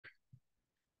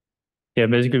Yeah,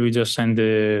 basically we just send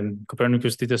the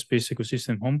Copernicus Dataspace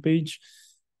Ecosystem homepage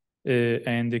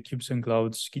and the Cubes and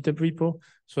Clouds GitHub repo.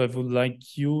 So I would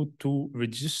like you to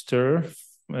register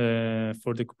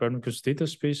for the Copernicus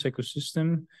Dataspace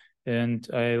Ecosystem, and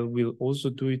I will also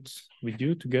do it with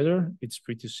you together. It's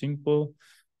pretty simple.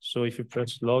 So if you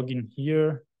press login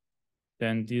here,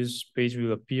 then this page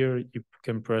will appear. You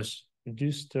can press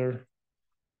register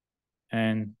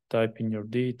and type in your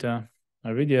data. I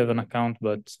already have an account,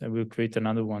 but I will create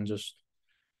another one just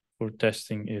for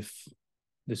testing if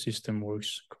the system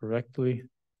works correctly.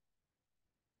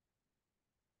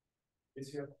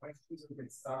 If you have questions, you can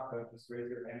start, just raise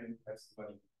your hand and have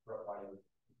somebody provide.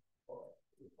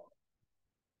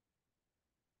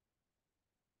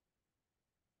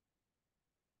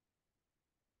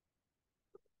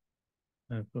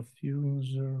 Type of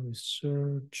user,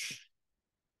 research,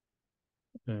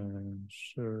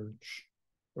 search,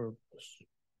 purpose,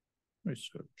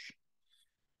 research,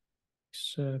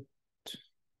 accept,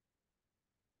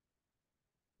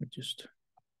 register.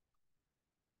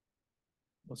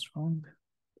 What's wrong?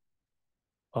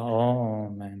 Oh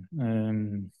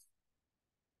man,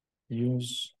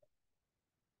 use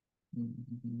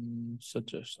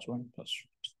suggest one password.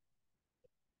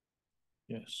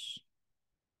 Yes.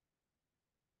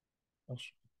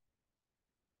 Password.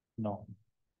 No.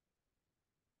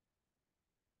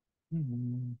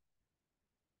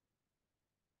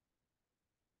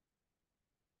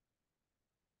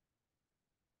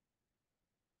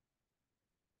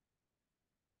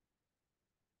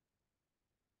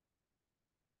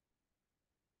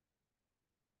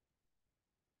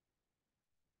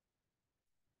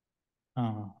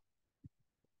 Ah.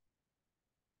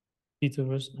 Peter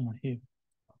was here.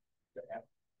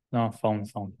 No, found.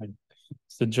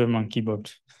 It's the German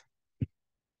keyboard.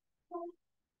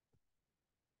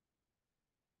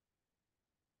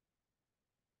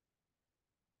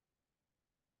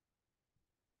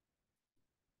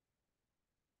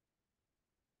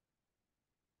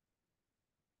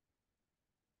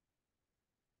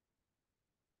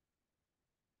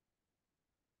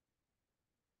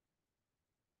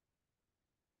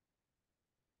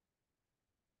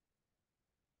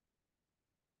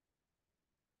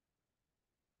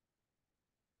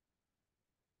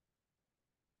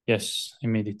 Yes, I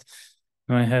made it.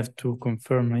 Now I have to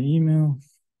confirm my email.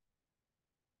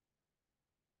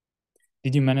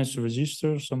 Did you manage to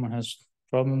register? Someone has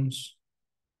problems?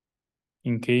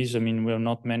 In case, I mean, we're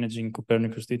not managing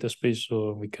Copernicus data space,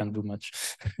 so we can't do much.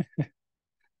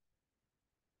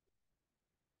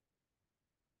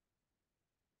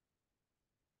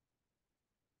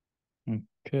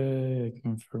 Okay, I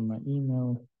confirm my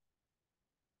email.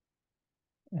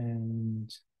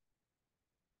 And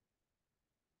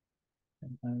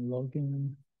I log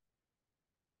in.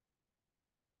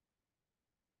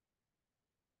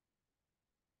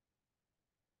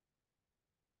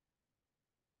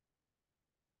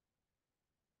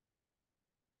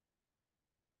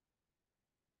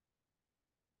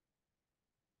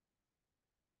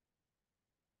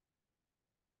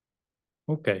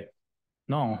 Okay.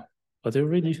 No, but I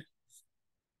already.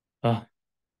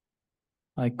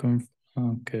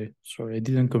 Okay, sorry, I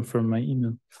didn't confirm my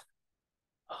email.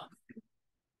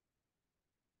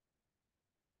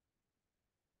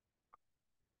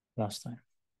 Last time.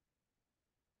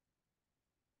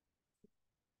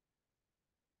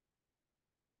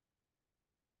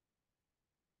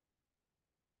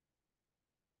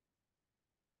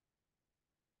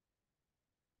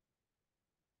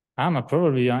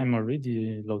 Probably I'm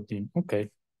already logged in. Okay.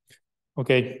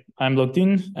 Okay, I'm logged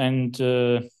in, and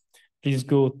please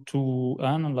go to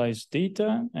Analyze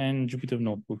Data and Jupyter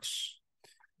Notebooks.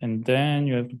 And then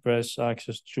you have to press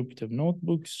Access Jupyter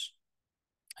Notebooks.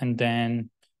 And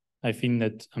then I think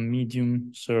that a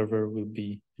medium server will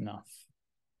be enough.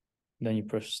 Then you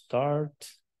press Start.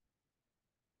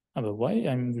 But why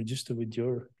I'm registered with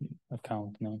your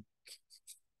account now?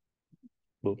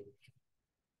 Well,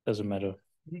 doesn't matter.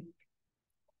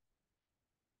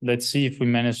 Let's see if we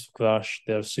manage to crash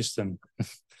their system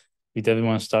with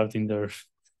everyone starting their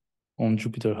own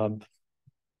Jupyter Hub.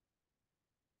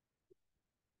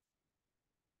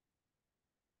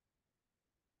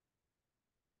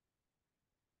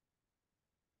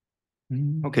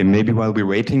 Okay, maybe while we're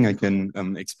waiting, I can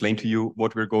explain to you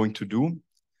what we're going to do.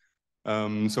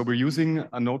 So we're using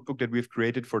a notebook that we've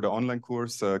created for the online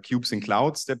course, Cubes and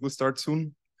Clouds, that will start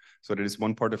soon. So that is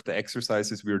one part of the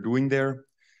exercises we're doing there.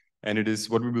 And it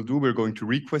is what we will do. We're going to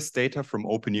request data from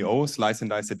OpenEO, slice and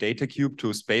dice a data cube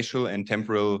to spatial and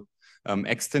temporal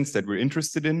extents that we're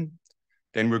interested in.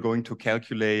 Then we're going to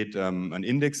calculate an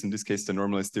index, in this case, the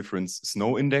normalized difference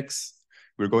snow index.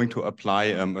 we're going to apply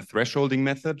a thresholding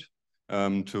method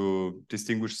to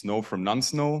distinguish snow from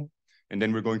non-snow. And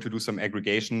then we're going to do some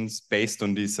aggregations based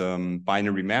on these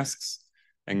binary masks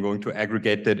and going to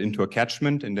aggregate that into a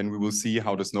catchment. And then we will see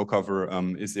how the snow cover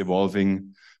is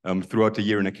evolving throughout the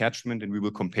year in a catchment. And we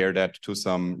will compare that to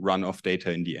some runoff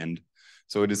data in the end.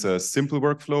 So it is a simple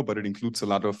workflow, but it includes a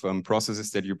lot of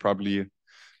processes that you probably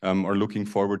are looking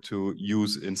forward to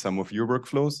use in some of your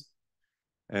workflows.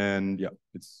 And yeah,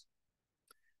 it's...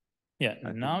 Yeah,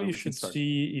 now you should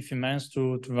see, if you manage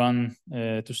to run,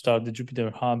 to start the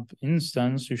Jupyter Hub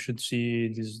instance, you should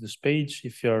see this page.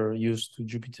 If you're used to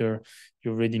Jupyter, you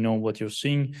already know what you're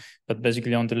seeing. But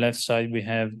basically on the left side, we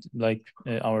have like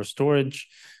our storage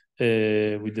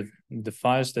with the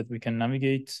files that we can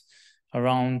navigate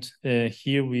around.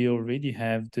 Here we already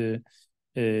have the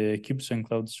Cubes and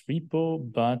Clouds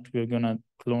repo, but we're gonna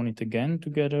clone it again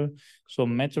together. So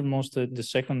Mattermost, the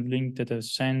second link that I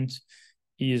sent,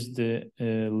 is the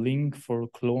link for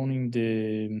cloning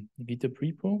the GitHub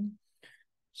repo.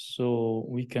 So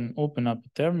we can open up a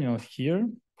terminal here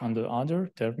on the other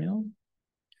terminal,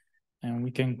 and we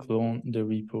can clone the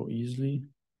repo easily.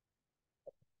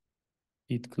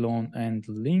 Git clone and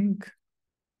link.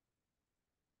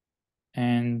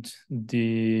 And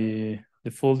the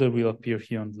folder will appear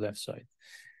here on the left side.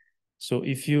 So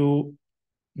if you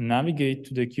navigate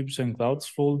to the Cubes and Clouds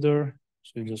folder,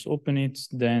 so you just open it,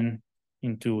 then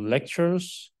into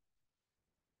lectures,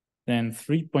 then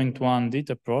 3.1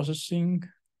 data processing,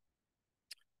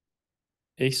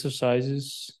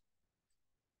 exercises,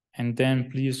 and then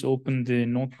please open the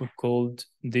notebook called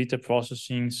data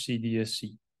processing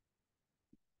CDSE.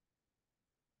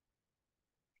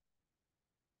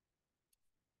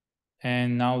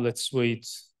 And now let's wait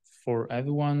for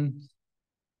everyone.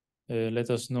 Let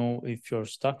us know if you're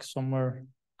stuck somewhere,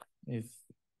 if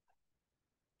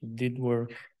it did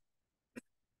work.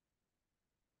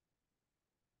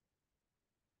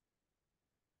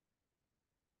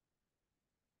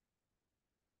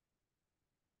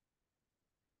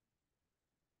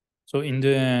 So in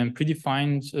the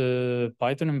predefined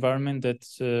Python environment that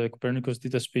Copernicus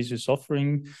Data Space is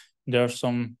offering, there are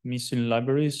some missing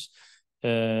libraries.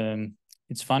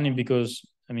 It's funny because,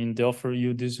 I mean, they offer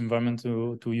you this environment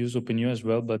to use OpenEO as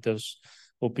well, but there's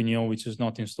OpenEO which is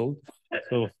not installed.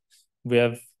 So we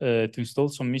have to install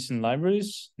some missing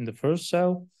libraries in the first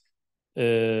cell.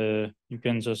 You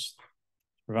can just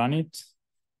run it.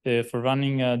 For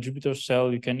running a Jupyter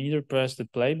cell, you can either press the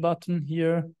play button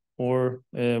here or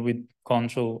with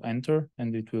Control-Enter,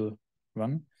 and it will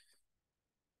run.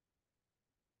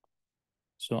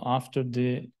 So after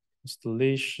the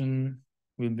installation,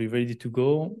 we'll be ready to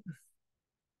go.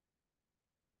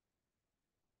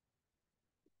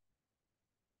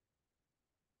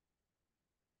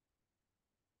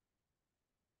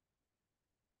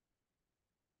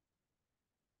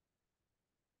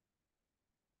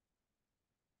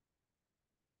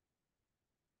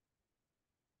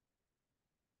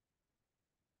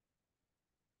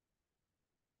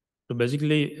 So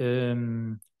basically,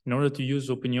 in order to use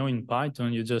OpenEO in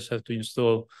Python, you just have to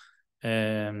install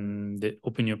the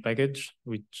OpenEO package,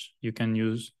 which you can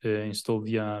use install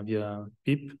via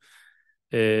pip.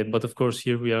 But of course,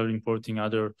 here we are importing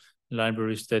other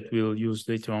libraries that we'll use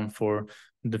later on for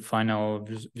the final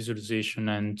visualization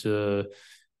and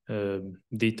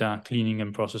data cleaning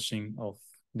and processing of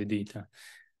the data.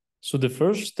 So the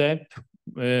first step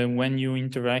when you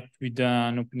interact with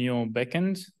an OpenEO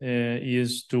backend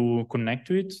is to connect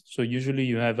to it. So usually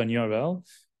you have an URL,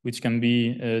 which can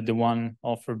be the one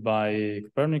offered by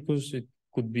Copernicus. It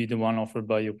could be the one offered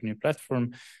by OpenEO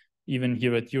platform. Even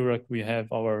here at Eurac, we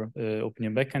have our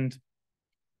OpenEO backend.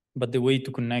 But the way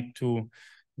to connect to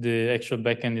the actual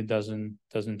backend, it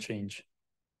doesn't change.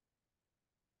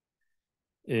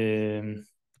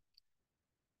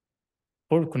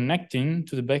 For connecting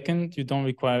to the backend, you don't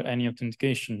require any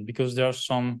authentication because there are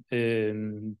some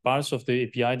parts of the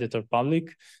API that are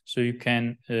public. So you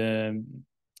can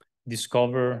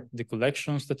discover the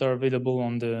collections that are available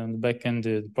on the backend,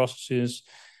 the processes.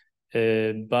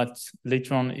 But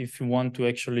later on, if you want to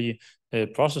actually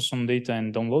process some data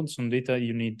and download some data,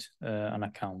 you need an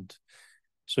account.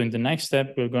 So in the next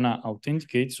step, we're going to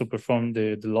authenticate, so perform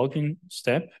the login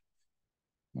step.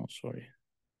 Oh, sorry.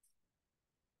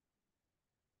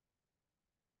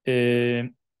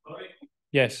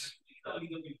 Yes.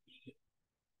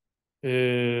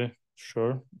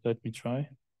 Sure, let me try.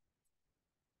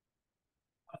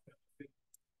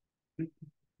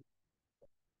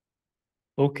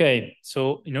 Okay,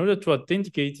 so in order to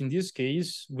authenticate, in this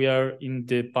case, we are in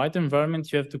the Python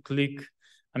environment. You have to click,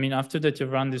 I mean, after that you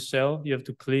run the cell, you have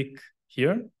to click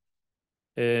here.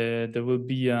 there will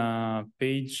be a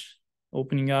page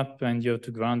opening up and you have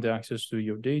to grant the access to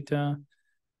your data.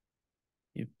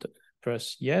 You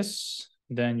press yes,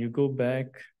 then you go back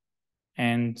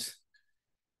and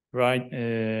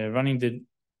running the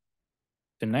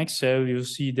next cell, you'll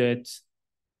see that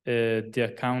the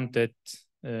account that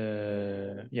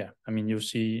you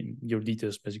see your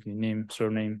details, basically name,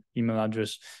 surname, email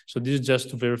address. So this is just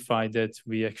to verify that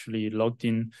we actually logged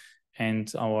in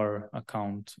and our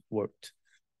account worked.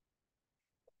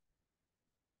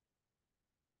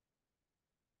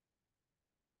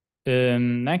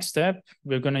 Next step,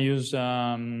 we're going to use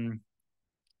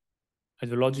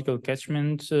hydrological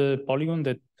catchment polygon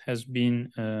that has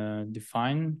been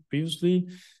defined previously.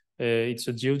 It's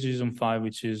a GeoJSON file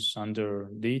which is under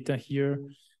data here.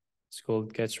 It's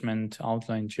called catchment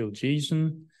outline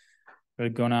GeoJSON. We're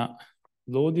gonna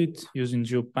load it using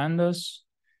GeoPandas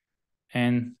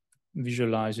and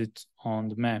visualize it on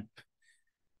the map.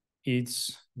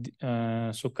 It's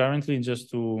so currently, just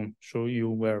to show you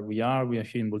where we are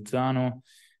here in Bolzano,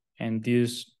 and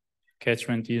this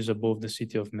catchment is above the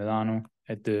city of Milano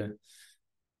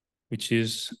which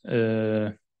is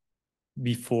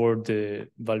before the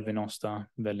Val Venosta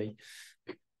Valley.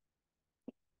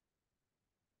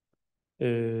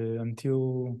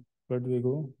 Until where do we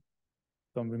go?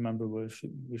 Don't remember where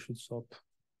we should stop.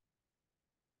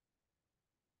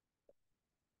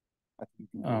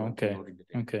 Oh, okay.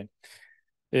 Okay.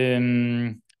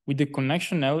 With the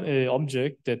connection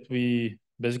object that we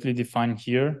basically define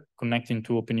here, connecting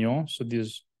to OpenEO, so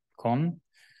this con,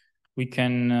 we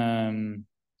can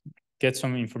get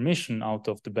some information out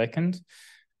of the backend.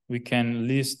 We can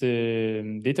list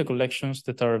the data collections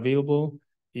that are available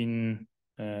in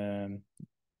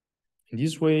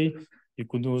this way. You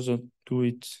could also do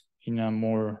it in a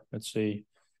more, let's say,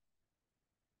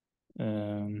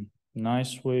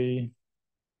 nice way,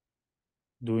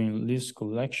 doing list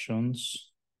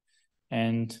collections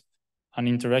and an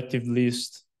interactive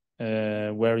list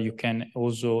where you can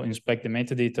also inspect the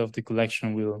metadata of the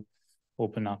collection will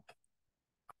open up.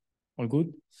 All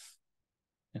good?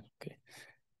 Yeah, okay.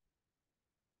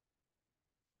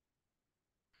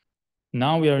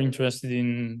 Now we are interested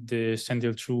in the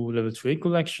Sentinel-2 level 2A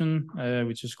collection,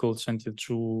 which is called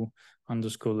Sentinel-2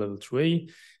 _ level 2A.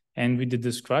 And with the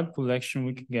described collection,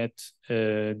 we can get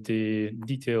the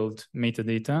detailed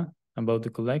metadata about the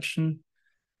collection.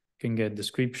 You can get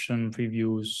description,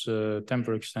 previews,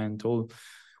 temporal extent, all.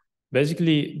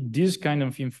 Basically, this kind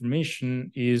of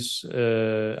information is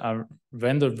a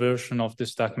rendered version of the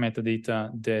stack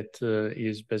metadata that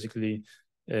is basically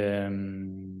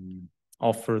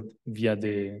offered via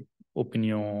the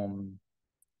OpenEO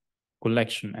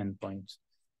collection endpoint.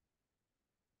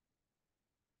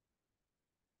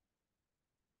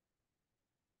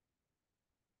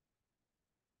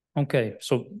 Okay,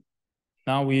 so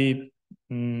now we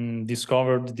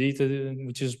discovered the data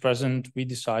which is present. We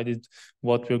decided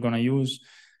what we're going to use,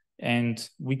 and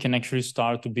we can actually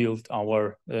start to build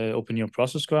our OpenEO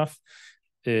process graph.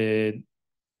 In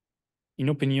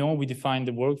OpenEO, we define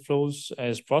the workflows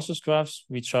as process graphs,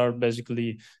 which are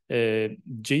basically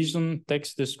JSON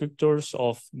text descriptors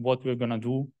of what we're going to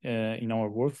do in our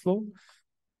workflow.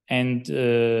 And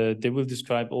they will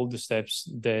describe all the steps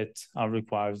that are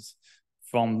required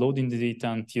from loading the data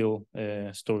until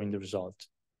storing the result.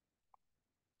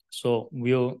 So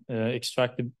we'll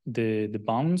extract the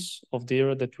bounds of the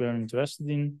area that we're interested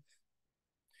in.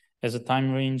 As a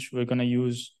time range, we're going to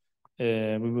use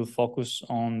we will focus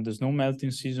on the snow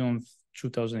melting season of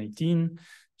 2018.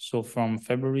 So from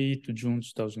February to June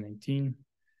 2018.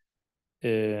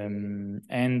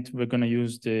 And we're going to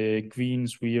use the green,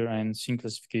 SWIR, and sync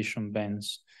classification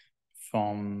bands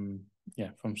from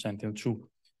Sentinel-2.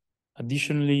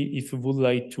 Additionally, if you would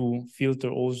like to filter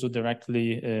also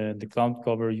directly the cloud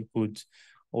cover, you could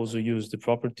also use the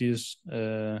properties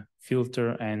filter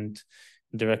and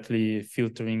directly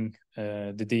filtering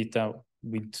the data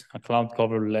with a cloud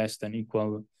cover less than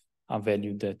equal a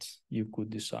value that you could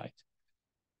decide.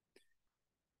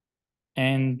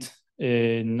 And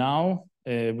now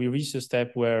we reach a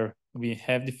step where we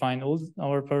have defined all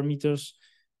our parameters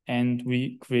and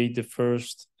we create the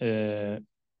first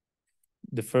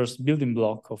building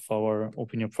block of our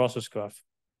OpenEO process graph,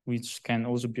 which can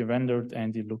also be rendered,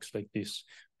 and it looks like this.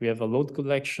 We have a load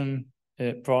collection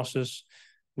process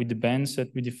with the bands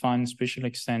that we define, spatial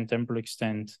extent, temporal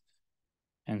extent,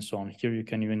 and so on. Here you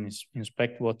can even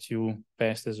inspect what you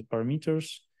passed as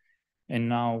parameters. And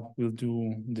now we'll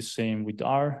do the same with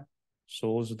R, so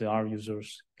also the R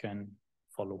users can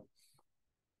follow.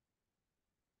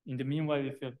 In the meanwhile,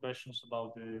 if you have questions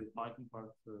about the Python part,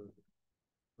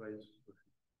 raise.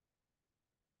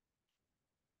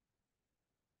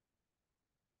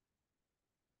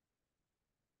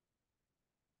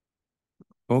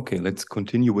 Okay, let's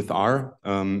continue with R.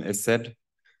 As said,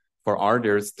 for R,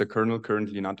 there's the kernel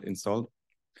currently not installed.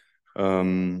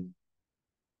 But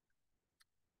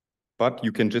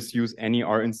you can just use any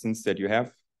R instance that you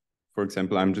have. For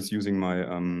example, I'm just using my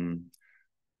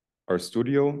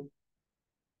RStudio.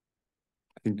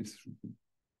 I think this should be.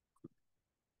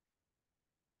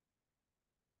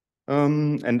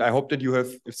 And I hope that you have,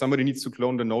 if somebody needs to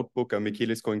clone the notebook,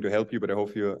 Michele is going to help you, but I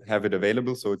hope you have it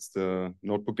available. So it's the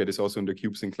notebook that is also in the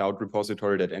Cubes in Cloud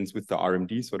repository that ends with the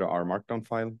RMD, so the R Markdown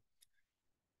file.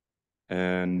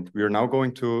 And we are now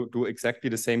going to do exactly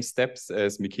the same steps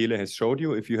as Michele has showed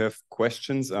you. If you have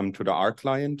questions to the R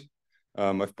client,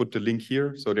 I've put the link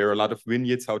here. So there are a lot of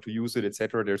vignettes, how to use it,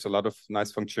 etc. There's a lot of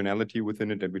nice functionality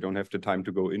within it that we don't have the time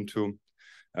to go into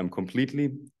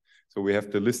completely. So we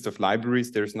have the list of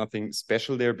libraries. There's nothing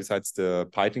special there besides the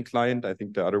Python client. I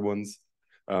think the other ones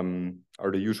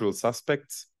are the usual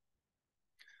suspects.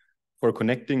 For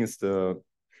connecting is the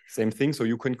same thing. So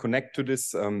you can connect to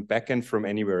this backend from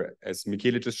anywhere. As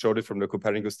Michele just showed it from the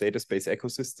Copernicus Database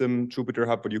ecosystem, Jupyter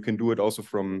Hub, but you can do it also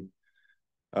from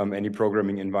any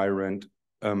programming environment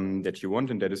that you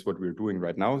want. And that is what we're doing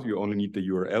right now. You only need the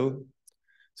URL.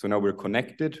 So now we're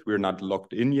connected. We're not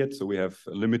logged in yet. So we have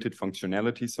limited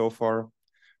functionality so far.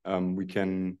 We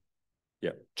can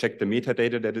check the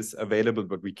metadata that is available,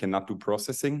 but we cannot do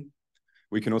processing.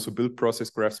 We can also build process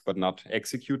graphs, but not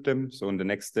execute them. So in the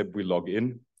next step, we log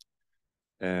in.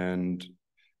 And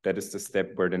that is the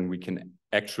step where then we can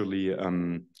actually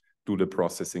do the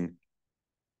processing.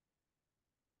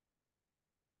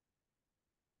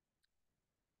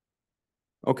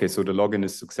 Okay, so the login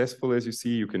is successful, as you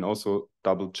see. You can also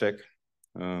double check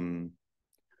via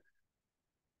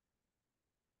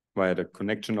the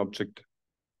connection object,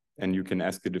 and you can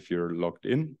ask it if you're logged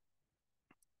in.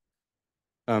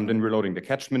 Then we're loading the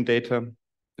catchment data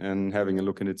and having a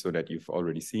look at it so that you've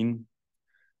already seen.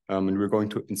 And we're going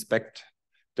to inspect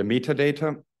the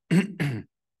metadata.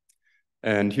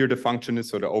 And here the function is,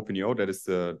 so the OpenEO, that is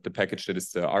the package that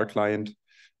is the R client.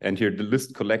 And here the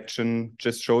list collection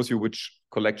just shows you which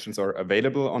collections are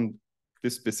available on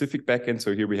this specific backend.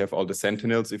 So here we have all the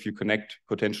sentinels. If you connect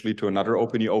potentially to another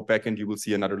OpenEO backend, you will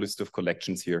see another list of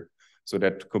collections here. So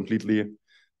that completely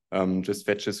just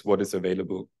fetches what is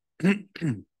available.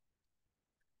 The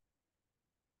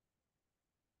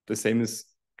same is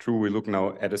true. We look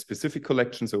now at a specific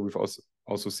collection. So we've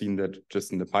also seen that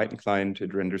just in the Python client,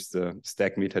 it renders the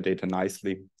stack metadata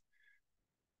nicely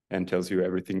and tells you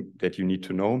everything that you need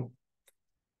to know.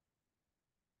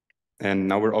 And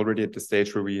now we're already at the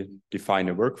stage where we define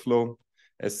a workflow,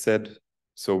 as said.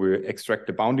 So we extract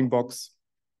the bounding box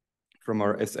from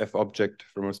our SF object,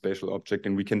 from our spatial object,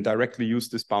 and we can directly use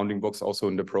this bounding box also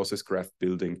in the process graph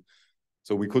building.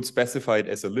 So we could specify it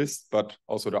as a list, but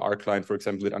also the R client, for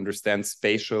example, it understands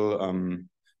spatial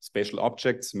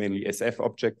objects, mainly SF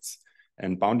objects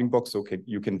and bounding box. So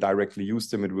you can directly use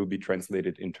them. It will be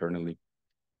translated internally.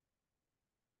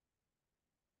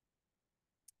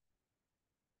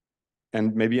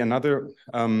 And maybe another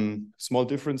small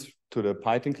difference to the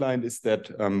Python client is that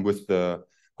with the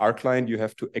R client, you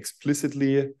have to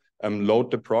explicitly load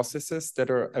the processes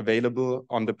that are available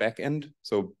on the backend.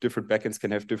 So different backends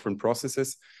can have different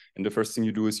processes. And the first thing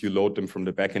you do is you load them from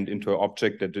the backend into an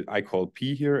object that I call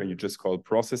P here, and you just call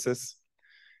processes.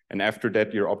 And after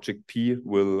that, your object P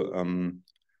will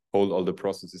hold all the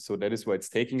processes. So that is why it's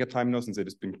taking a time now, since it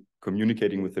has been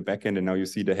communicating with the backend. And now you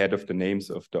see the head of the names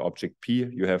of the object P.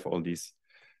 You have all these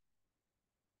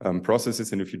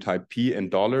processes. And if you type P and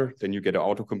 $, then you get an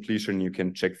auto completion. You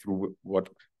can check through what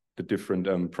the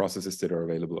different processes that are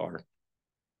available are.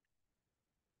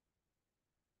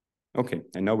 Okay,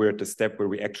 and now we're at the step where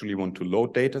we actually want to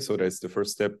load data. So that's the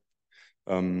first step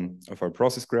of our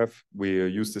process graph. We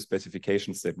use the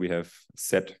specifications that we have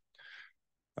set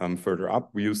further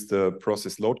up. We use the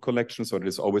process load collection. So it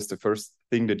is always the first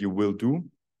thing that you will do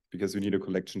because you need a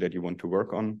collection that you want to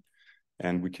work on.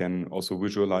 And we can also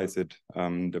visualize it,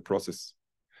 the process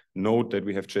node that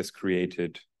we have just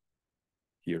created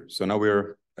here. So now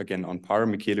we're again on par.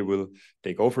 Michele will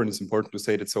take over, and it's important to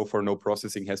say that so far no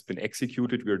processing has been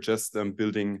executed. We're just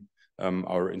building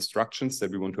our instructions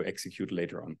that we want to execute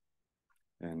later on.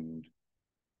 And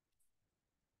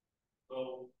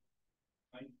so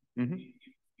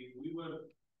if we were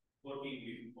working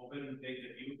with Open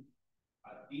Data View,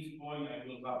 at this point I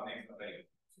will have an extra rate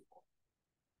support.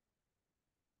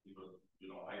 Because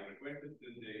I requested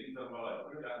the interval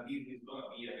and this is gonna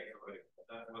be an extra rate.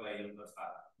 That's what I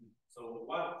understand. So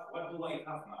what do I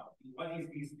have now? What is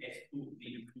this S2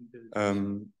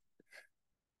 thing?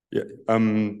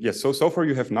 So far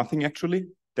you have nothing actually.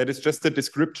 That is just the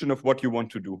description of what you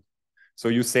want to do. So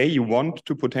you say you want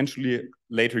to potentially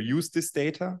later use this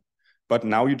data, but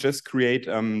now you just create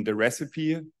the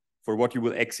recipe for what you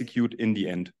will execute in the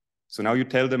end. So now you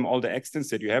tell them all the extents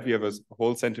that you have. You have a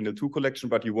whole Sentinel-2 collection,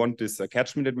 but you want this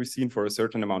catchment that we've seen for a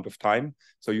certain amount of time.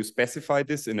 So you specify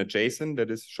this in a JSON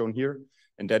that is shown here.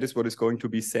 And that is what is going to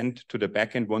be sent to the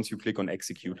backend once you click on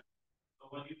execute. So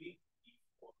what you need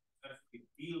to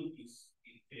build this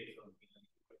in JSON.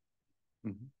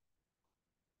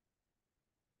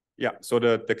 Yeah, so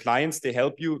the clients, they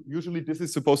help you. Usually this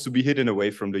is supposed to be hidden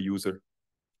away from the user.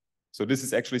 So this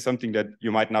is actually something that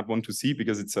you might not want to see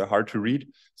because it's hard to read.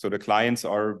 So the clients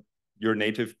are your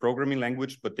native programming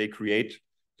language, but they create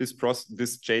this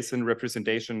JSON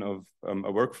representation of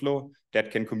a workflow that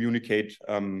can communicate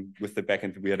with the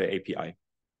backend via the API.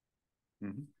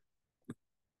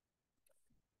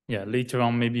 Yeah, later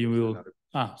on maybe we'll...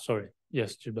 sorry.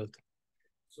 Yes, Gilbert.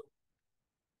 So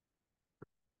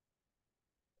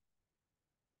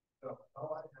now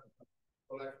I have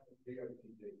collected data.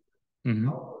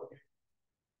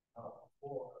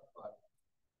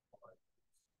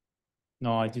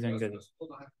 No, I didn't get it. I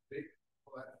have a big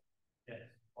collection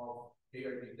of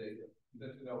ARD data,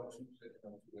 Sentinel-2,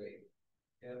 Sentinel-2A,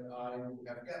 and I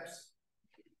have gaps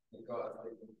because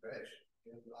they can crash,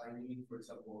 and I need, for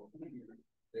example,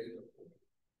 data,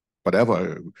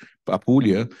 whatever,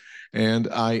 Apulia, and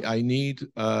I need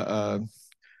a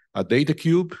data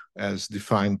cube as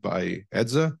defined by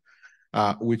EDSA,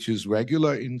 which is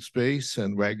regular in space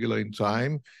and regular in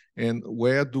time. And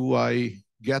where do I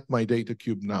get my data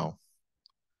cube now?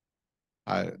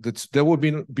 That would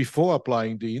be before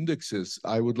applying the indexes.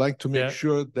 I would like to make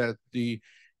sure that it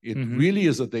really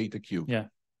is a data cube. Yeah.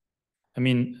 I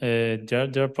mean,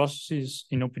 there are processes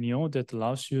in OpenEO that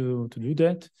allows you to do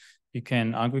that. You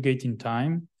can aggregate in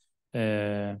time.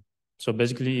 So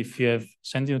basically, if you have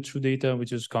Sentinel-2 data,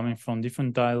 which is coming from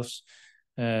different tiles,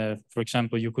 for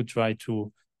example, you could try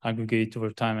to aggregate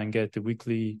over time and get the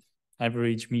weekly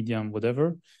average, median,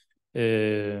 whatever.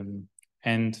 And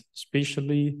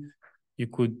spatially, you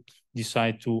could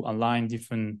decide to align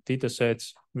different data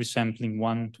sets, resampling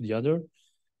one to the other.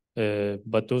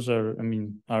 But those are, I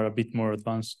mean, are a bit more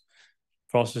advanced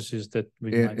processes that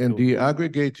we might do. And the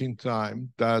aggregating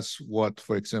time does what,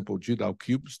 for example, GDAL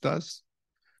Cubes does.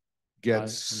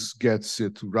 Gets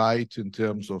it right in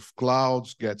terms of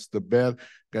clouds, gets the best.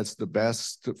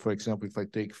 For example, if I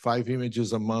take 5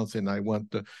 images a month and I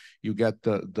want you get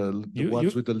the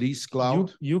ones with the least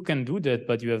cloud. You can do that,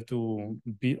 but you have to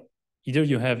be either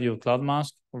you have your cloud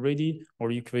mask already,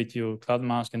 or you create your cloud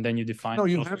mask and then you define. No,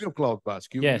 you have your cloud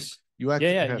mask. Yes. You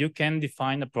actually you can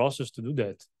define a process to do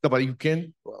that. No, but you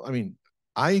can. I mean,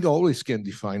 I always can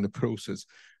define the process.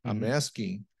 I'm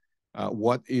asking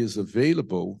what is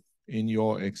available in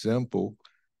your example,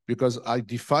 because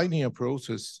defining a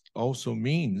process also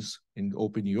means, in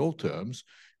OpenEO terms,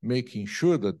 making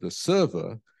sure that the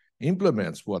server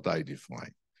implements what I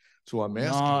define. So I'm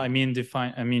asking. No,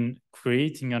 I mean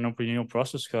creating an OpenEO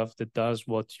process graph that does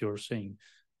what you're saying.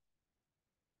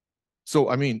 So,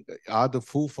 I mean, are the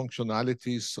full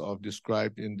functionalities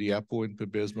described in the Apple and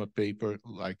Pebesma paper,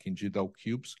 like in GDAL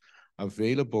Cubes,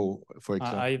 available, for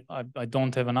example? I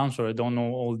don't have an answer. I don't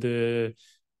know all the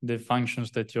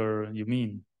functions that you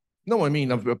mean. No, I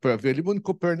mean, available in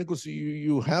Copernicus,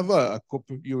 you have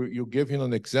you're giving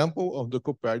an example of the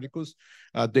Copernicus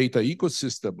data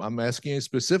ecosystem. I'm asking a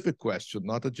specific question,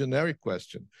 not a generic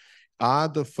question. Are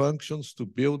the functions to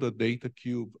build a data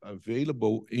cube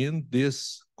available in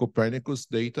this Copernicus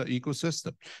data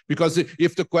ecosystem? Because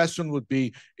if the question would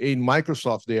be in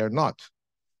Microsoft, they are not.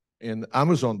 In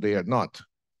Amazon, they are not.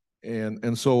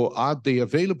 And so are they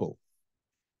available?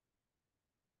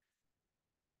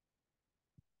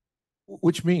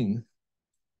 Which mean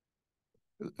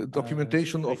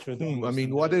documentation of whom? I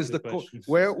mean, what is the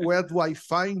where do I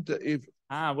find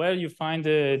where you find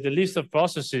the list of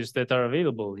processes that are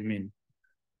available, you mean?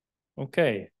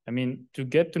 Okay. I mean, to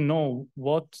get to know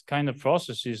what kind of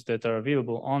processes that are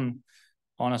available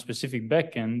on a specific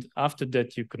backend, after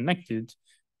that you connect it,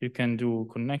 you can do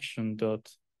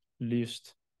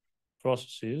connection.list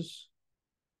processes.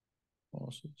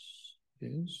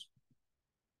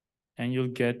 And you'll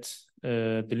get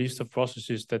the list of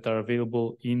processes that are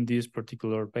available in this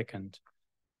particular backend,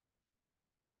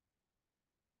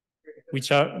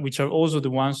 which are also the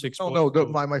ones exposed.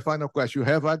 My final question. You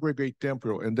have aggregate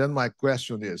temporal, and then my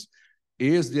question is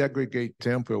the aggregate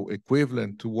temporal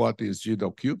equivalent to what is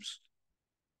GDAL Cubes?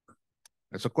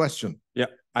 That's a question. Yeah,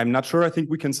 I'm not sure. I think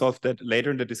we can solve that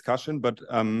later in the discussion, but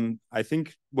I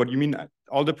think what you mean,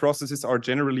 all the processes are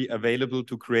generally available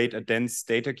to create a dense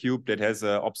data cube that has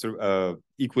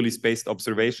equally spaced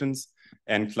observations.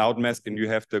 and cloud mask, and you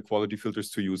have the quality filters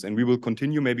to use. And we will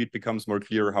continue. Maybe it becomes more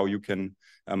clear how you can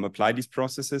apply these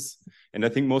processes. And I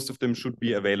think most of them should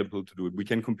be available to do it. We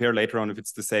can compare later on if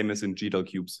it's the same as in GDAL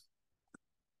cubes.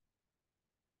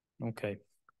 Okay,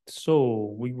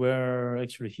 so we were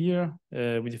actually here.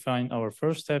 We defined our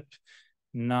first step.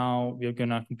 Now we are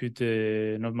gonna compute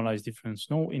the normalized difference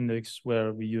snow index,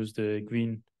 where we use the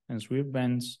green and sweep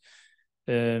bands.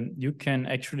 You can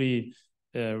actually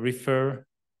refer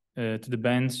to the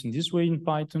bands in this way in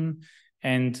Python,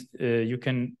 and you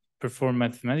can perform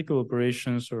mathematical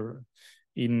operations or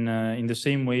in the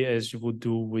same way as you would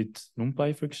do with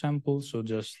NumPy, for example. So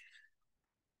just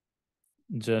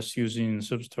using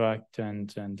subtract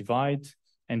and divide.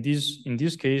 And in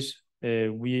this case,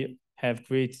 we have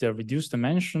created a reduced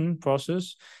dimension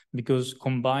process, because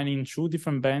combining two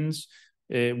different bands,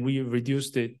 we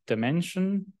reduce the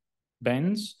dimension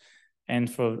bands, and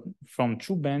from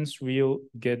two bands, we'll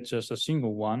get just a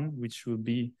single one, which will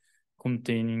be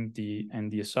containing the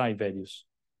NDSI values.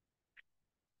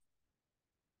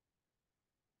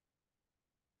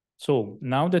 So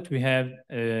now that we have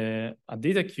a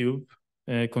data cube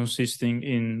consisting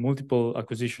in multiple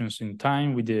acquisitions in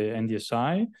time with the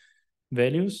NDSI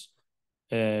values,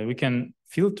 we can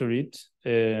filter it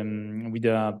with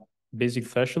a basic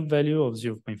threshold value of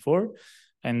 0.4,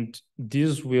 and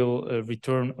this will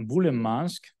return a Boolean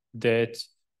mask that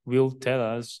will tell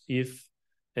us if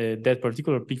that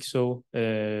particular pixel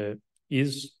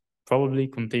is probably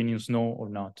containing snow or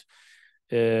not.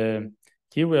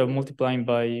 Here we are multiplying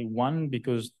by 1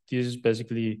 because this is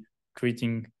basically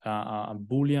creating a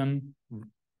Boolean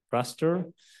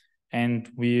raster, and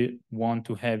we want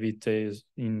to have it as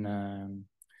in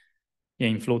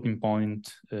floating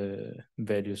point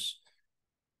values.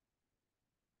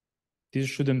 This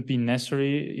shouldn't be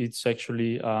necessary. It's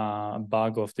actually a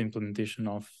bug of the implementation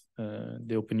of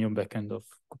the OpenEO backend of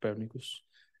Copernicus.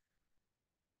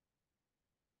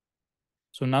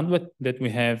 So now that we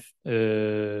have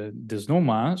the snow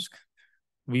mask,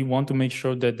 we want to make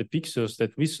sure that the pixels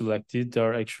that we selected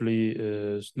are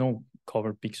actually snow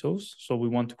covered pixels. So we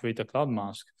want to create a cloud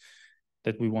mask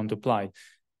that we want to apply.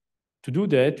 To do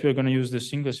that, we're going to use the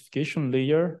scene classification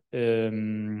layer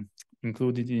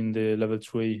included in the level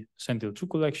 2A Sentinel-2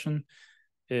 collection.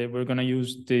 We're going to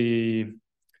use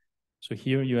so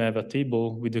here you have a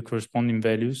table with the corresponding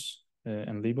values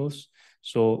and labels.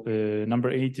 So number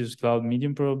 8 is cloud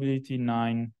medium probability,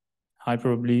 9 high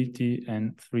probability,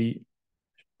 and 3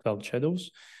 cloud shadows.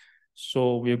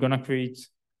 So we're going to create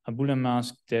a Boolean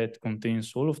mask that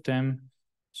contains all of them.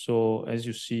 So as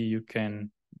you see, you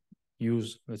can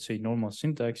use, let's say, normal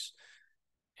syntax,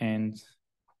 and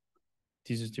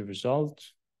this is the result.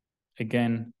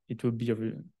 Again, it will be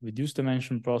a reduced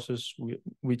dimension process,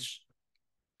 which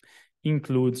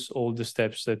includes all the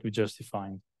steps that we just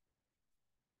defined.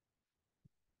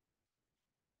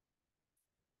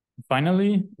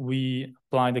 Finally, we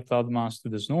apply the cloud mask to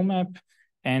the snow map,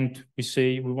 and we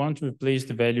say we want to replace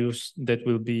the values that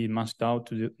will be masked out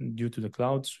due to the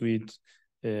clouds with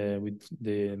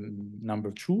the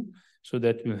number 2, so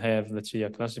that we'll have, let's say, a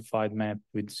classified map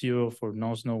with 0 for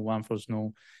no snow, 1 for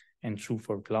snow, and 2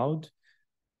 for cloud.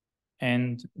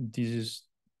 And this is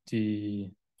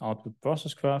the output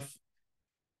process graph.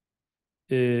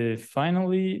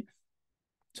 Finally,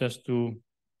 just to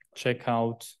check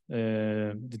out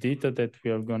the data that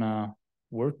we are gonna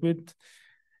work with.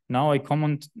 Now I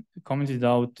commented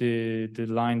out the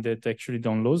line that actually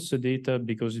downloads the data,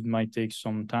 because it might take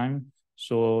some time.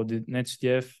 So the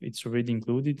NetCDF, it's already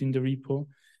included in the repo.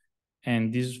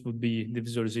 And this would be the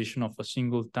visualization of a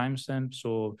single timestamp.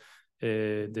 So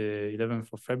the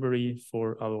 11th of February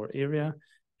for our area,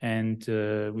 and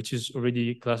which is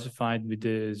already classified with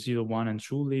the 0, 1, and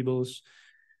 2 labels,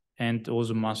 and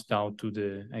also masked out to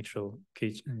the actual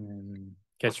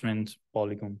catchment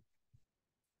polygon.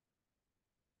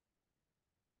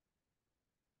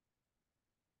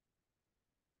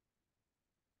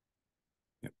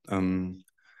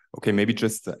 Okay, maybe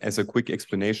just as a quick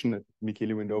explanation,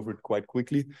 Michele went over it quite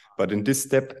quickly, but in this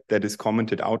step that is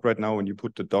commented out right now, when you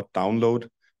put the .download,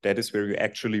 that is where you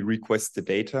actually request the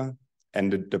data,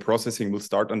 and the processing will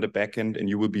start on the backend, and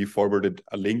you will be forwarded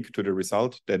a link to the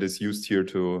result that is used here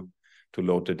to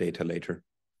load the data later.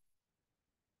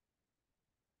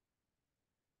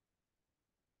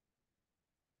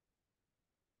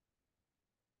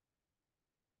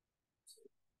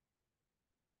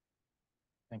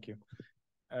 Thank you.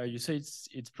 You say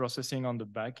it's processing on the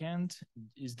back end.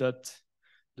 Is that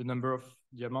the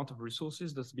amount of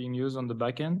resources that's being used on the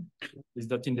back end? Is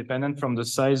that independent from the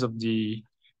size of the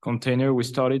container we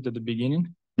started at the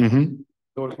beginning? Mm-hmm.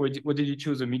 So what did you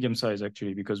choose a medium size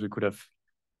actually? Because we could have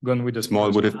gone with the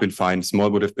small would have been fine. Small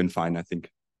would have been fine, I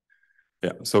think.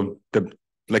 Yeah. So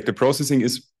the processing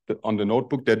is on the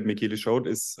notebook that Michele showed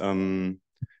is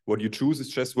what you choose is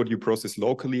just what you process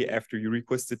locally after you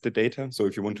requested the data. So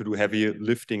if you want to do heavy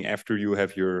lifting after you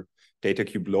have your data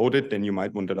cube loaded, then you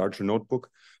might want a larger notebook.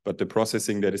 But the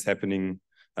processing that is happening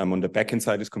on the backend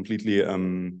side is completely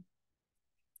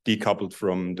decoupled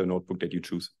from the notebook that you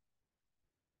choose.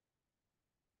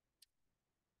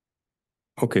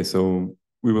 Okay, so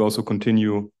we will also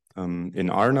continue in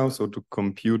R now. So to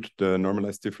compute the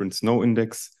normalized difference snow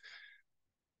index,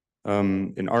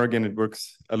 in R again, it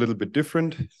works a little bit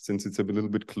different since it's a little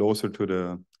bit closer to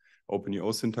the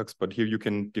OpenEO syntax, but here you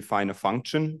can define a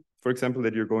function, for example,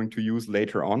 that you're going to use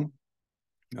later on.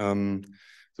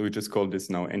 So we just call this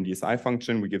now NDSI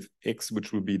function. We give X,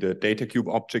 which will be the data cube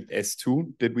object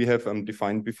S2 that we have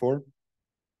defined before.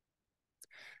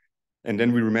 And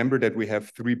then we remember that we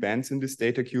have 3 bands in this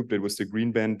data cube. That was the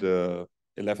green band, the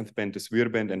 11th band, the sphere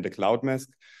band, and the cloud mask.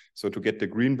 So to get the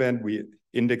green band, we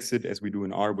index it as we do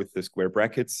in R with the square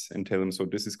brackets and tell them, so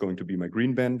this is going to be my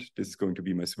green band, this is going to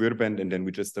be my sphere band, and then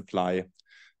we just apply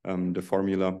the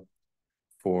formula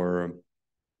for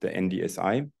the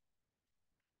NDSI.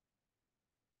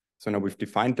 So now we've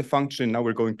defined the function. Now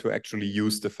we're going to actually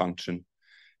use the function.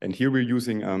 And here we're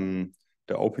using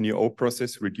the OpenEO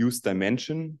process reduced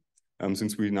dimension.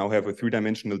 Since we now have a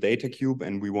 3-dimensional data cube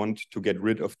and we want to get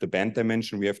rid of the band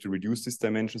dimension, we have to reduce this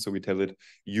dimension. So we tell it,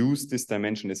 use this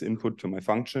dimension as input to my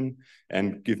function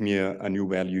and give me a new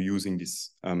value using these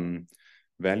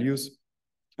values,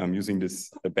 using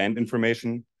the band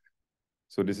information.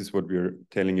 So this is what we're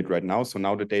telling it right now. So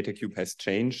now the data cube has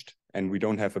changed and we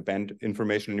don't have a band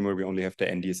information anymore. We only have the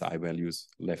NDSI values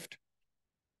left.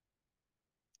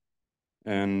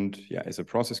 And yeah, as a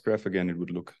process graph, again, it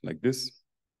would look like this.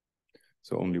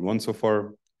 So only one so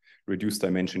far, reduced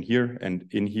dimension here. And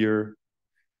in here,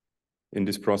 in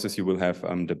this process, you will have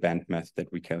the band math that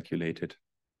we calculated.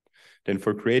 Then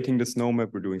for creating the snow map,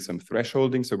 we're doing some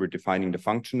thresholding. So we're defining the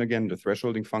function again, the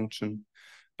thresholding function.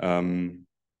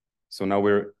 So now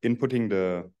we're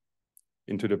inputting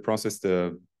into the process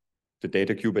the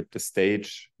data cube at the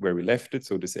stage where we left it.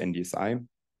 So this NDSI.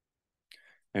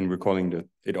 And we're calling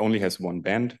it only has 1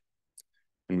 band.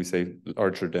 And we say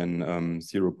larger than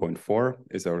 0.4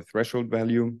 is our threshold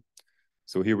value.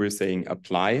 So here we're saying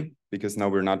apply, because now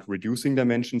we're not reducing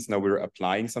dimensions. Now we're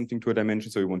applying something to a dimension.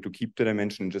 So we want to keep the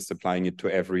dimension and just applying it to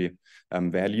every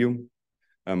value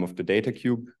of the data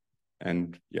cube.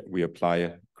 And yeah, we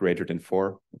apply greater than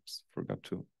 4. Oops, forgot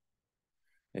to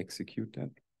execute that.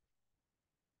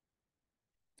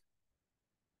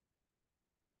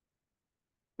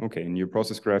 Okay, in your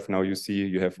process graph, now you see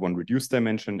you have 1 reduced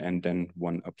dimension and then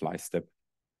 1 apply step.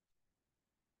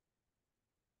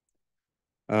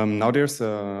 Now there's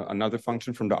another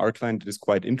function from the R client that is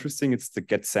quite interesting. It's the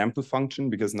get sample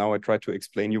function, because now I try to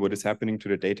explain you what is happening to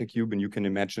the data cube. And you can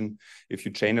imagine if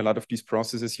you chain a lot of these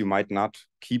processes, you might not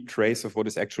keep trace of what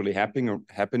is actually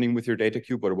happening with your data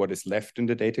cube or what is left in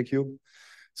the data cube.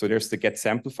 So there's the get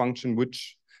sample function,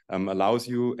 which allows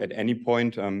you at any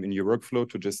point in your workflow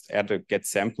to just add a get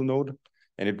sample node,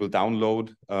 and it will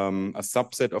download a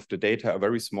subset of the data, a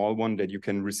very small one that you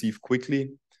can receive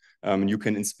quickly. You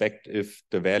can inspect if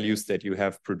the values that you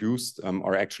have produced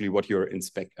are actually what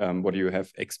you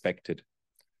have expected.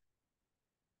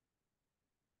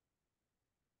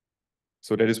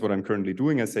 So that is what I'm currently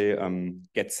doing. I say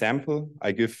get sample.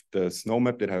 I give the snow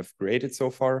map that I've created so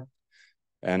far,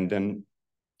 and then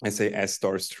I say as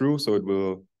stars true, so it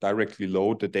will directly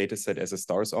load the data set as a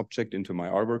stars object into my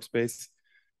R workspace.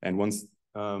 And once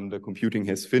the computing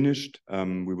has finished,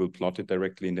 we will plot it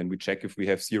directly, and then we check if we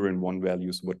have 0 and 1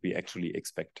 values, what we actually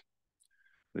expect.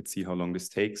 Let's see how long this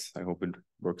takes. I hope it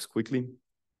works quickly.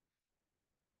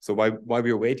 So while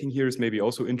we are waiting here is maybe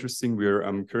also interesting. We're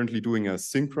currently doing a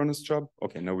synchronous job.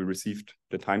 Okay, now we received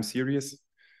the time series.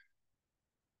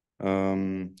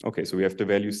 Okay, so we have the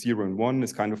value 0 and 1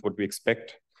 is kind of what we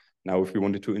expect. Now, if we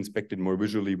wanted to inspect it more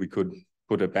visually, we could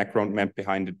put a background map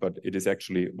behind it, but it is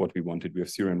actually what we wanted. We have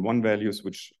 0 and 1 values,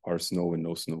 which are snow and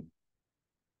no snow.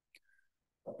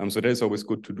 So that is always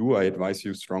good to do. I advise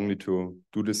you strongly to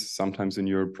do this sometimes in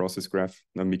your process graph.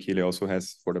 Now, Michele also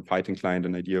has, for the Python client,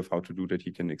 an idea of how to do that.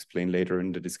 He can explain later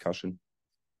in the discussion.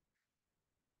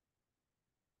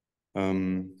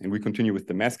 And we continue with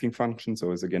the masking function. So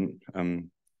it's again,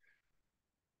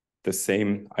 the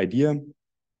same idea.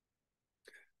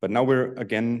 But now we're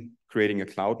again creating a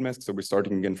cloud mask. So we're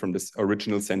starting again from this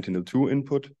original Sentinel-2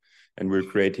 input, and we're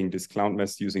creating this cloud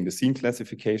mask using the scene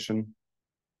classification.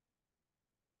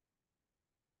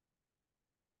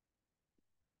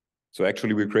 So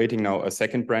actually we're creating now a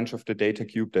second branch of the data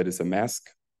cube that is a mask.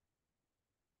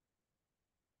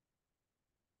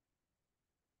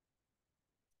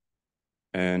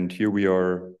 And here we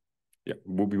are, yeah,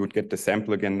 we would get the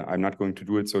sample again. I'm not going to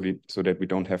do it so that we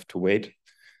don't have to wait.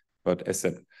 But as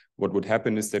said, what would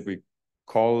happen is that we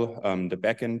call the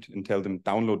backend and tell them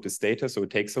download this data. So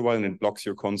it takes a while and it blocks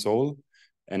your console.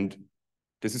 And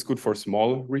this is good for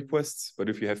small requests, but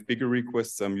if you have bigger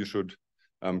requests, you should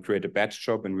create a batch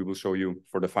job, and we will show you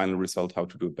for the final result how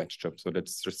to do a batch job. So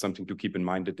that's just something to keep in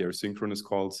mind, that there are synchronous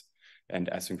calls and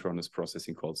asynchronous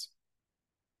processing calls.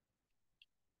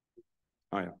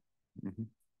 Oh, yeah. Mm-hmm.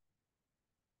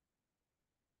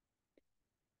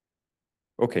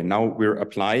 Okay, now we're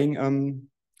applying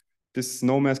this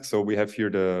snow mask. So we have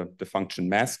here the function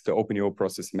mask, the OpenEO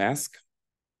process mask.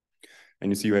 And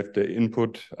you see you have the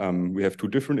input. We have two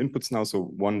different inputs now. So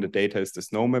one, the data is the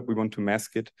snow map, we want to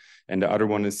mask it. And the other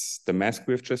one is the mask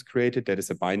we have just created. That is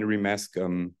a binary mask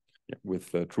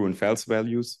with true and false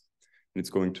values. And it's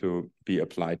going to be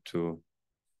applied to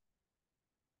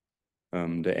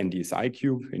the NDSI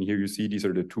cube. And here you see these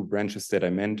are the two branches that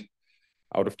I meant.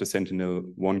 Out of the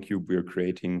Sentinel-1 cube, we're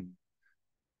creating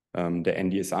the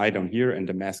NDSI down here and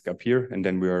the mask up here. And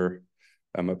then we are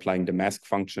applying the mask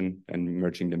function and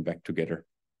merging them back together.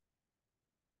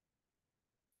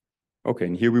 Okay,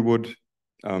 and here we would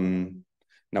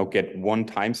now get one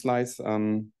time slice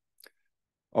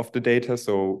of the data.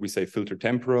 So we say filter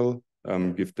temporal,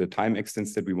 give the time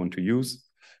extents that we want to use.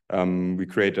 We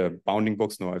create a bounding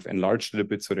box. Now I've enlarged it a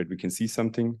bit so that we can see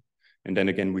something. And then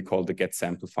again, we call the get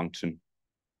sample function.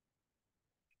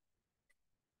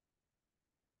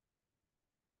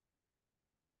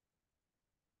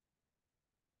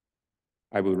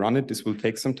 I will run it. This will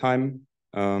take some time,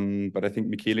 but I think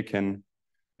Michele can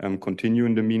continue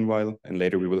in the meanwhile, and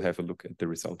later we will have a look at the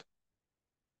result.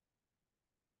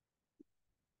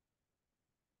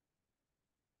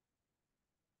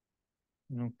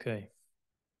 Okay.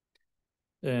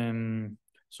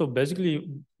 So basically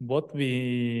what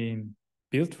we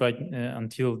built right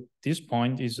until this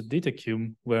point is a data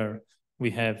cube where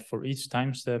we have for each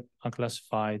time step a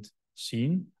classified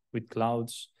scene with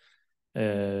clouds,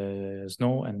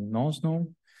 snow and no snow.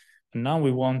 And now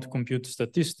we want to compute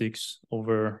statistics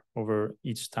over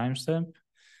each time step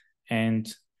and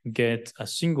get a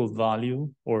single value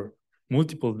or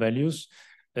multiple values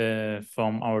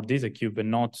from our data cube and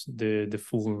not the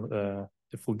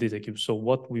full data cube. So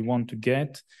what we want to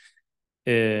get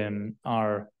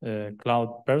are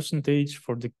cloud percentage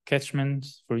for the catchment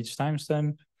for each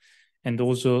timestamp, and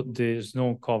also the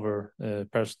snow cover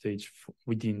percentage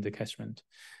within the catchment.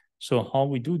 So how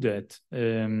we do that?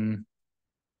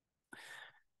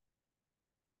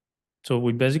 So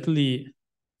we basically,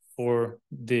 for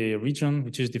the region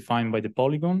which is defined by the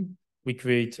polygon, we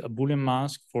create a Boolean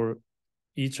mask for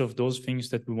each of those things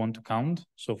that we want to count.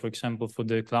 So for example, for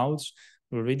the clouds,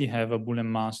 we already have a Boolean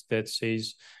mask that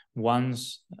says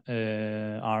ones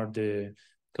are the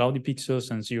cloudy pixels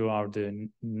and 0 are the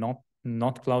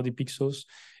not cloudy pixels.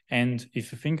 And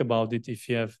if you think about it, if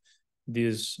you have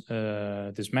this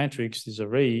matrix, this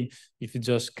array, if you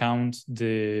just count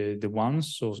the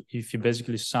ones, so if you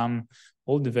basically sum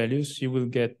all the values, you will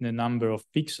get the number of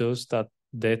pixels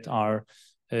that are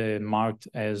marked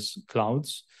as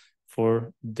clouds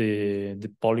for the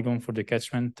polygon for the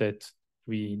catchment that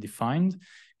we defined,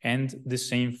 and the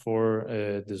same for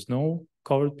the snow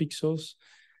covered pixels.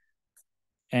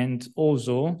 And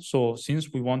also, so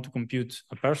since we want to compute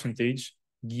a percentage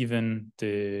given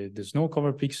the snow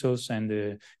covered pixels and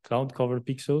the cloud covered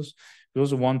pixels, we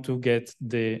also want to get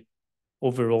the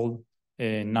overall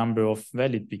number of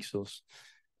valid pixels.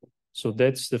 So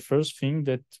that's the first thing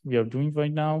that we are doing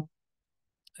right now.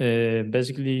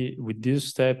 Basically, with this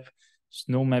step,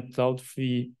 snow map cloud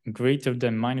free greater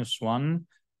than -1,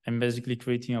 and basically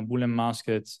creating a Boolean mask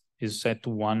that is set to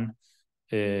 1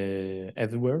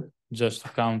 everywhere, just to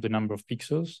count the number of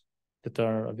pixels that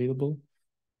are available.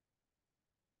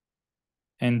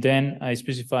 And then I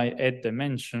specify add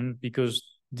dimension, because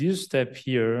this step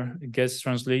here gets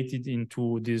translated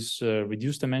into this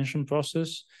reduced dimension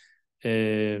process.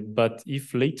 But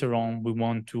if later on we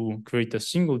want to create a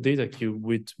single data cube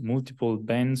with multiple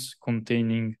bands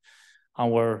containing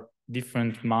our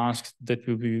different masks that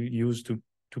will be used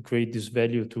to create this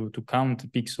value to count the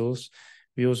pixels,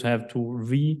 we also have to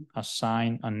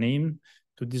reassign a name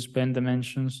to these band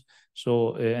dimensions.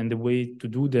 So, and the way to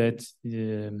do that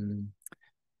in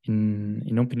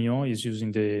OpenEO is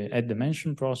using the add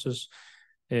dimension process.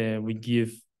 We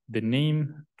give the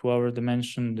name to our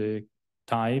dimension, the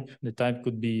type. The type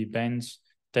could be bands,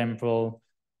 temporal,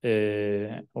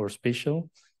 or spatial.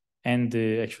 and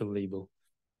the actual label.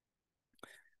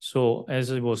 So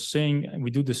as I was saying, we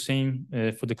do the same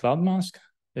for the cloud mask.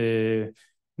 The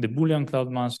Boolean cloud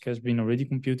mask has been already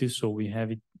computed, so we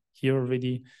have it here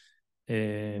already.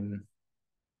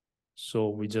 So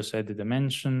we just add the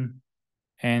dimension,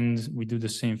 and we do the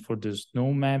same for the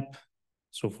snow map.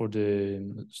 So for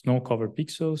the snow covered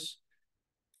pixels.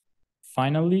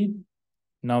 Finally,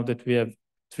 now that we have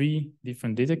 3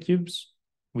 different data cubes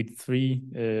with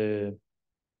 3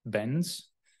 bands,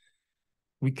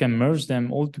 we can merge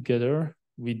them all together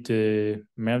with the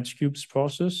merge cubes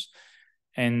process.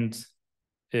 And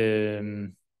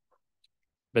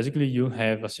basically you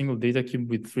have a single data cube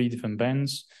with 3 different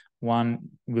bands. One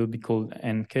will be called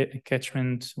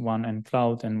catchment, one and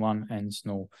cloud, and one and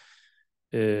snow.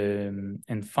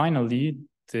 And finally,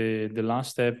 the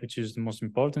last step, which is the most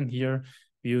important here,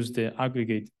 we use the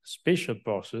aggregate spatial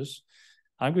process.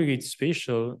 Aggregate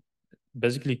spatial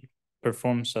basically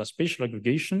performs a spatial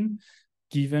aggregation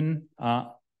given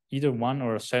either one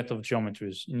or a set of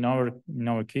geometries. In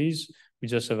our case, we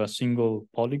just have a single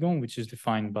polygon, which is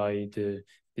defined by the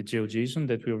GeoJSON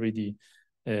that we already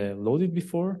loaded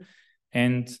before.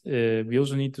 And we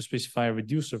also need to specify a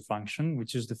reducer function,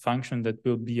 which is the function that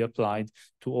will be applied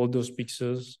to all those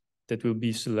pixels that will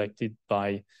be selected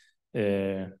by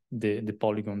the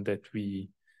polygon that we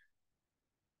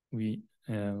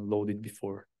loaded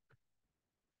before.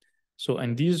 So,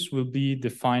 and this will be the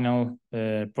final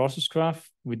process graph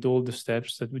with all the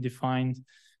steps that we defined,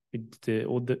 with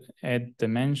all the add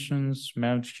dimensions,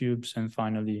 merge cubes, and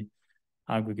finally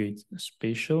aggregate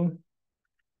spatial.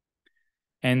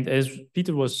 And as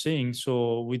Peter was saying,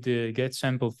 so with the get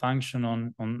sample function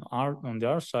on the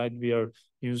R side, we are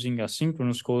using a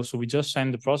synchronous call. So we just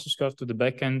send the process graph to the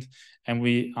backend and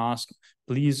we ask,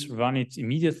 please run it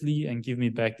immediately and give me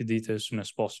back the data as soon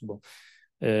as possible.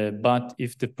 But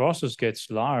if the process gets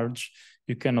large,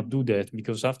 you cannot do that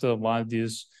because after a while,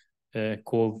 this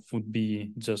call would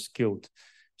be just killed.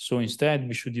 So instead,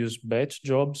 we should use batch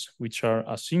jobs, which are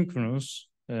asynchronous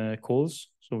calls.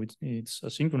 So it's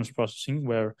asynchronous processing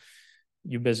where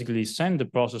you basically send the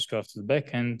process graph to the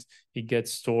backend. It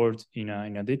gets stored in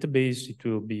a database. It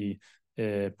will be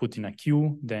put in a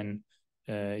queue. Then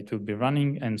it will be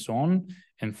running and so on.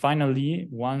 And finally,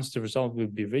 once the result will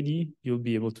be ready, you'll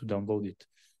be able to download it.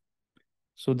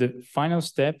 So the final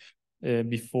step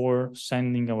before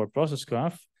sending our process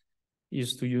graph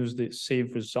is to use the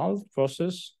save result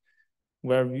process,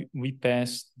 where we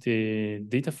pass the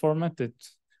data format that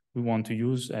we want to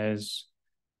use as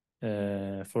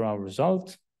for our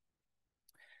result.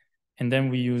 And then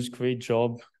we use create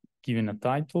job given a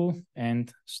title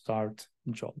and start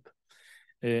job.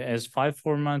 As file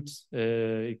format,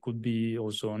 it could be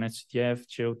also an SCTF,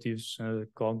 GeoTIFFs,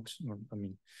 COGS,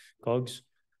 COGS.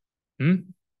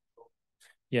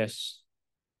 Yes.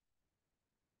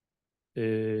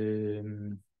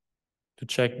 To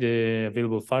check the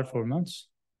available file formats,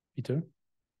 Peter?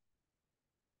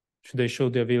 Should I show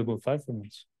the available file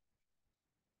formats?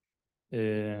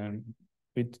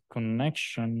 With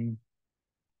connection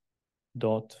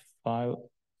dot file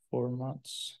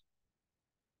formats.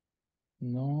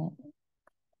 No.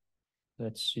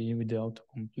 Let's see with the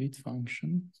autocomplete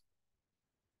function.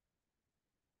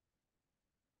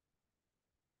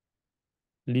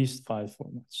 List file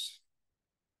formats.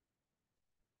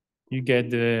 You get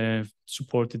the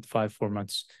supported file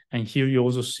formats. And here you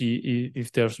also see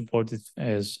if they're supported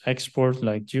as export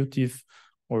like GeoTIFF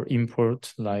or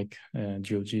import like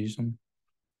GeoJSON.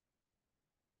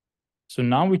 So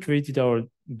now we created our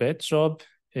batch job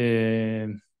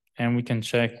and we can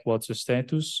check what's the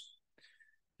status.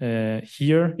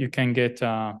 Here you can get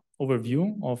an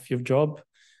overview of your job.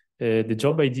 The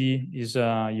job ID is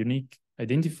a unique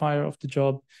identifier of the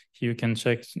job. Here you can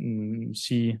check,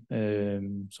 see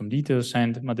some details,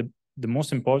 and the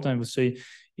most important, I would say,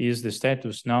 is the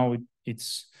status. Now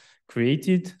it's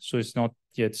created, so it's not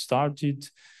yet started.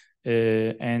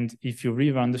 And if you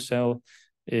rerun the cell,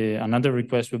 another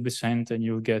request will be sent and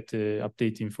you'll get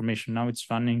update information. Now it's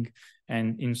running,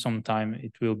 and in some time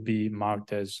it will be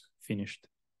marked as finished.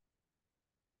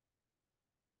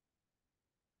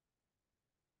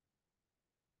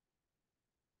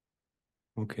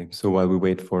 Okay, so while we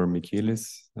wait for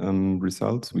Michele's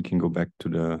results, we can go back to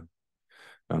the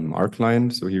R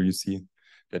client. So here you see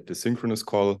that the synchronous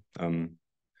call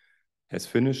has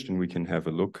finished, and we can have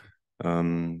a look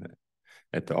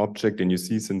at the object. And you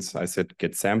see, since I said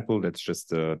get sample, that's just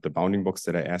the bounding box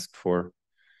that I asked for.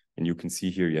 And you can see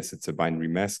here, yes, it's a binary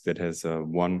mask that has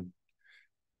 1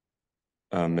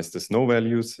 as the snow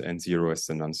values and 0 as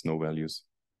the non-snow values.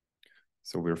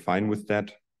 So we're fine with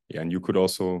that. Yeah, and you could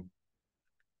also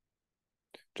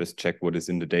just check what is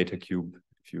in the data cube.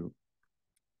 If you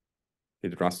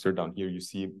hit raster down here, you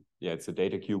see, yeah, it's a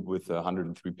data cube with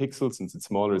 103 pixels. Since it's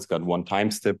smaller, it's got one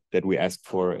time step that we asked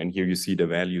for. And here you see the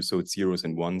value. So it's zeros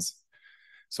and ones.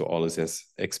 So all is as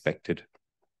expected.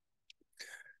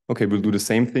 Okay, we'll do the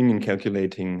same thing in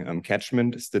calculating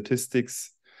catchment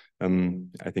statistics.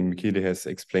 I think Michele has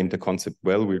explained the concept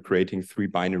well. We're creating 3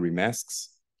 binary masks.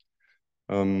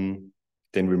 Then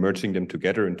we're merging them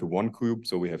together into one cube.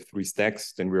 So we have 3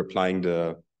 stacks. Then we're applying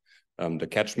the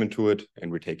catchment to it,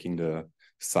 and we're taking the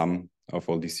sum of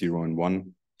all these 0 and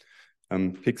 1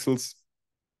 pixels.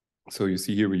 So you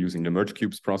see here we're using the merge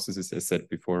cubes processes. As said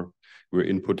before, we're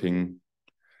inputting,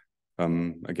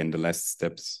 again, the last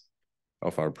steps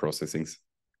of our processings.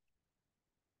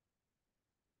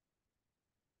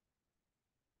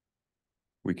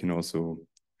 We can also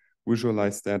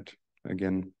visualize that.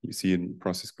 Again, you see the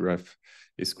process graph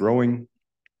is growing.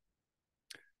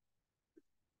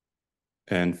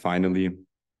 And finally,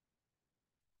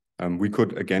 we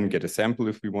could, again, get a sample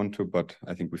if we want to, but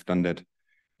I think we've done that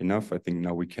enough. I think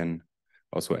now we can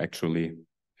also actually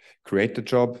create the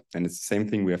job. And it's the same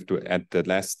thing. We have to add the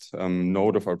last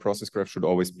node of our process graph should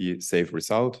always be save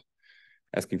result,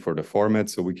 asking for the format.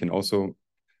 So we can also,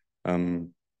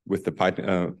 with the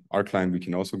Python R client, we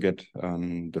can also get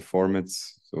the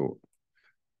formats. So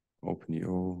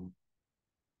OpenEO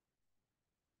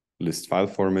list file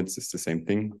formats is the same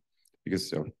thing,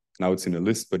 because now it's in a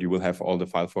list, but you will have all the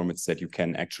file formats that you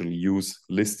can actually use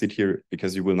listed here,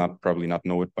 because you will probably not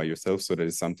know it by yourself. So that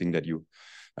is something that you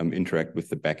interact with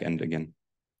the backend again.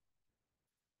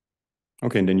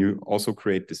 Okay, and then you also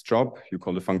create this job. You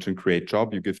call the function create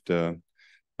job. You give the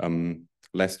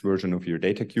last version of your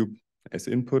data cube as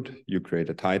input. You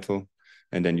create a title,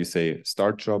 and then you say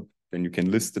start job. Then you can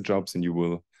list the jobs, and you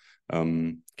will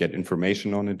get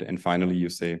information on it. And finally, you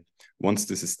say, once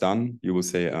this is done, you will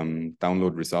say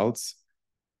download results.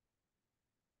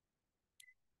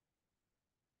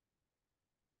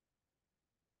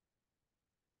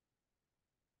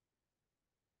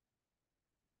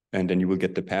 And then you will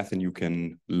get the path and you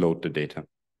can load the data.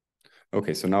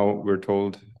 Okay, so now we're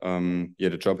told, yeah,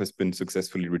 the job has been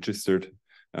successfully registered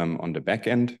on the back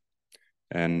end.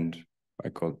 And I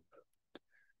call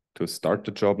to start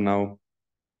the job now.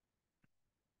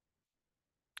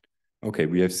 Okay,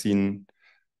 we have seen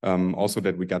also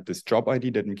that we got this job ID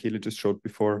that Michele just showed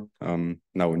before.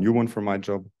 Now a new one for my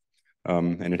job.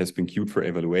 And it has been queued for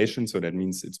evaluation. So that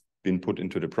means it's been put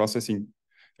into the processing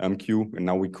queue. And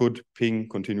now we could ping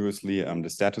continuously the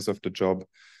status of the job.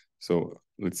 So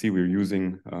let's see, we're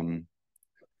using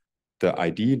the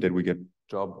ID that we get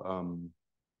job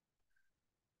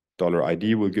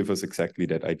 $ID will give us exactly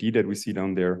that ID that we see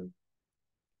down there.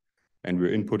 And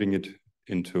we're inputting it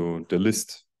into the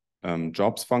list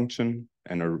jobs function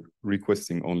and are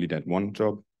requesting only that one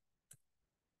job.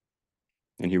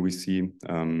 And here we see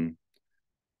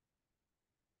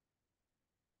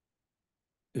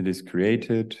it is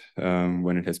created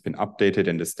when it has been updated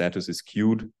and the status is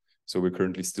queued. So we're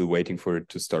currently still waiting for it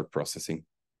to start processing.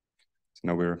 So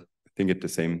now we're, I think, at the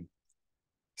same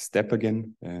step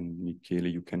again. And Michele,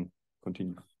 you can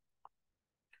continue.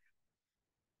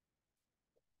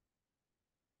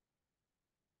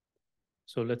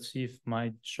 So let's see if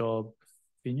my job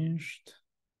finished.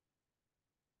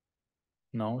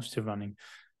 No, still running.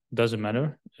 Doesn't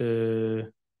matter,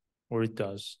 or it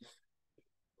does.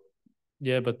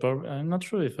 Yeah, but probably, I'm not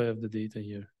sure if I have the data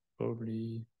here.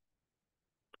 Probably.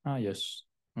 Ah, yes.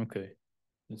 Okay.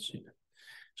 Let's see.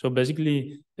 So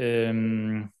basically,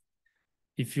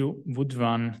 if you would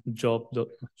run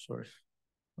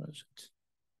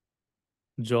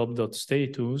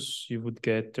job.status, you would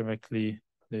get directly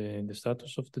the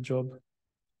status of the job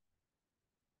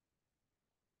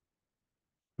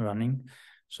running.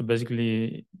 So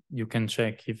basically, you can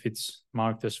check if it's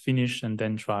marked as finished and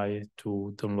then try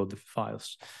to download the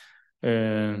files.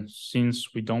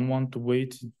 Since we don't want to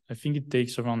wait, I think it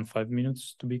takes around 5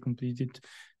 minutes to be completed.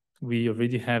 We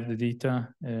already have the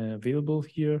data available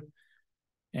here,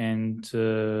 and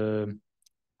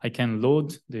I can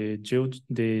load the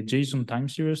JSON time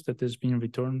series that has been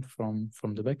returned from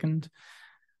the backend.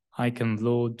 I can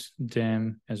load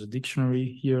them as a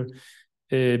dictionary here.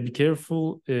 Be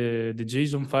careful, the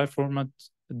JSON file format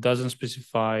doesn't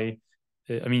specify,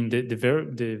 I mean, the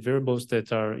variables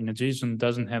that are in a JSON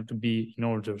doesn't have to be in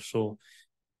order. So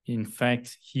in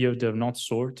fact, here they're not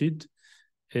sorted.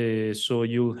 So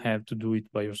you'll have to do it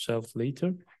by yourself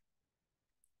later.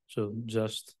 So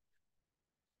just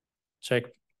check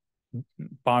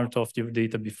part of your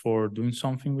data before doing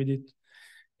something with it.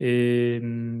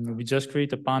 We just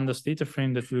create a pandas data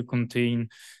frame that will contain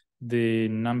the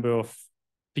number of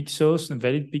pixels, the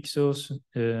valid pixels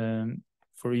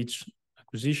for each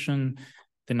acquisition,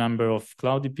 the number of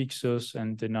cloudy pixels,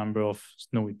 and the number of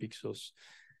snowy pixels.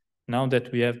 Now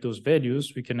that we have those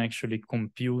values, we can actually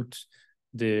compute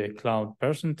the cloud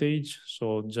percentage.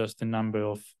 So just the number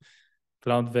of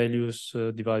cloud values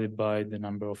divided by the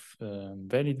number of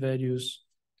valid values.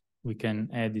 We can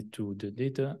add it to the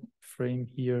data frame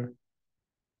here.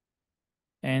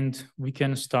 And we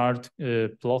can start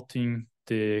plotting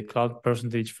the cloud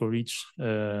percentage for each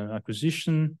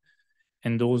acquisition,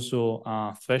 and also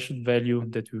a threshold value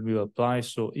that we will apply.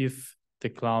 So if the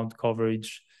cloud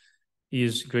coverage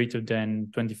is greater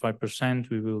than 25%,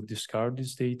 we will discard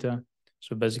this data.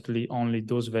 So basically only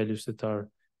those values that are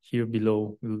here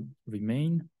below will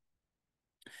remain.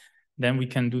 Then we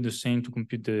can do the same to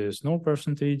compute the snow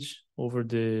percentage over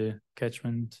the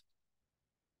catchment.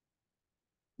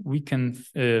 We can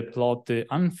plot the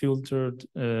unfiltered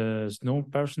snow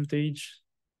percentage.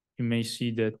 You may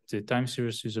see that the time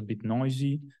series is a bit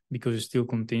noisy because it still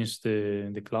contains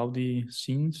the cloudy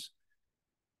scenes.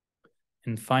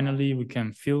 And finally, we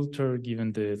can filter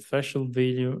given the threshold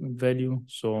value.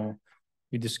 So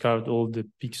we discard all the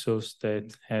pixels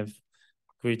that have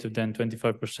greater than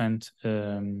 25%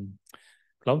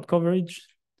 cloud coverage.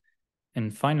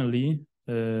 And finally,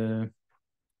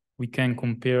 we can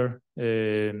compare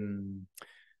the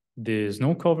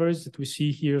snow coverage that we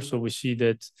see here. So we see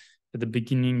that at the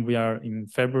beginning, we are in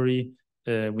February,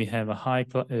 we have a high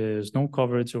snow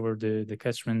coverage over the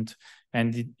catchment,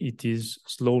 and it is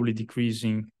slowly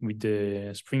decreasing with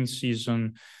the spring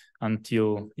season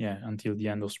until the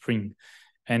end of spring.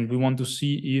 And we want to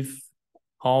see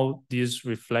how this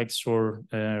reflects or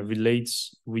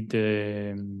relates with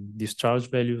the discharge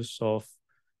values of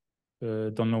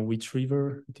don't know which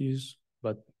river it is,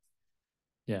 but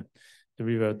yeah, the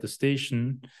river at the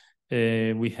station.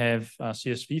 We have a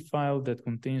CSV file that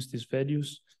contains these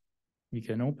values. We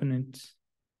can open it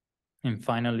and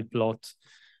finally plot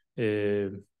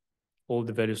all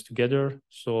the values together.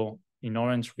 So in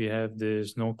orange, we have the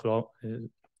snow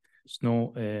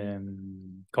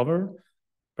cover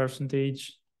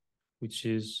percentage, which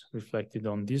is reflected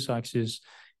on this axis,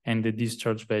 and the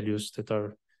discharge values that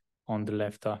are on the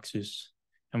left axis.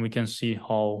 And we can see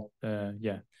how,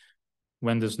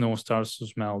 when the snow starts to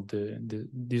melt, the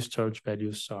discharge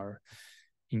values are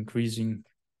increasing.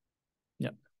 Yeah.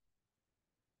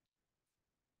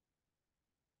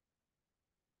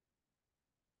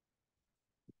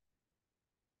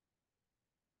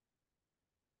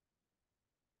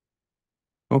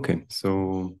 Okay,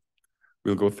 so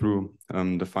we'll go through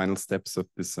the final steps of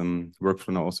this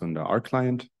workflow now also in the R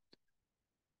client.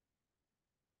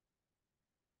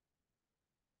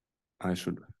 I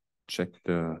should check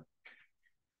the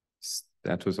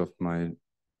status of my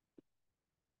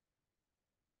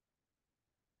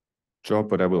job,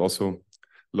 but I will also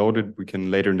load it. We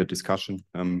can later in the discussion,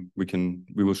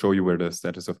 we will show you where the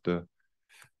status of the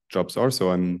jobs are. So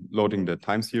I'm loading the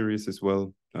time series as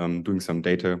well, doing some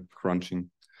data crunching.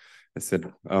 I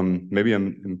said, maybe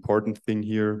an important thing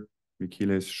here,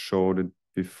 Michele showed it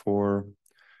before.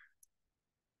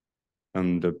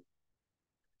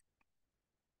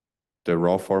 The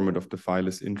raw format of the file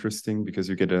is interesting because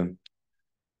you get a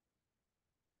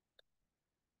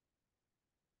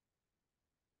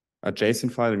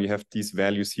JSON file and you have these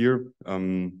values here.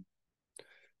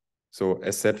 So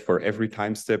as said, for every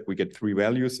time step, we get 3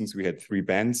 values since we had 3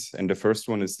 bands. And the first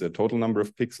one is the total number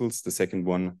of pixels. The second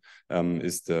one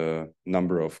is the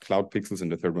number of cloud pixels.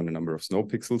 And the third one, the number of snow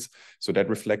pixels. So that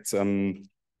reflects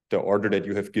the order that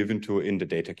you have given to in the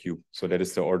data cube. So that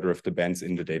is the order of the bands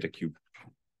in the data cube.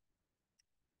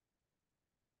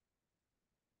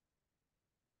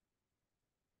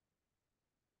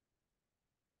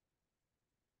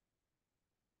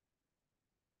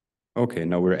 Okay,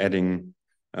 now we're adding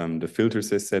the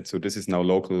filters as said. So this is now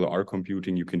local R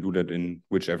computing. You can do that in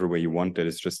whichever way you want. That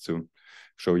is just to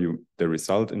show you the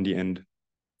result in the end.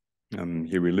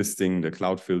 Here we're listing the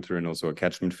cloud filter and also a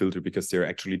catchment filter because there are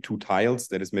actually 2 tiles.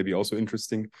 That is maybe also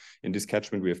interesting. In this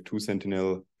catchment, we have 2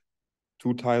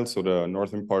 Sentinel-2 tiles. So the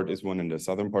northern part is one and the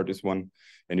southern part is one.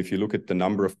 And if you look at the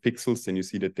number of pixels, then you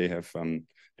see that they have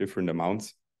different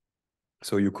amounts.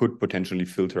 So you could potentially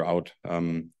filter out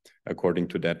according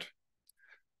to that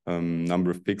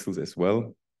number of pixels as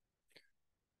well.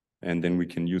 And then we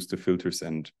can use the filters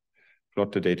and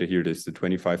plot the data here. There's the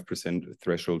 25%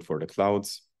 threshold for the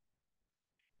clouds.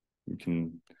 We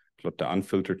can plot the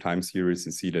unfiltered time series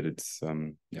and see that it's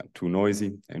too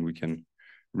noisy, and we can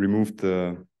remove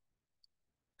the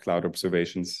cloud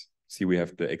observations. See, we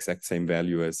have the exact same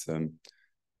value as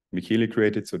Michele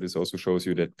created. So this also shows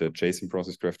you that the JSON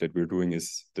process graph that we're doing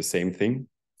is the same thing.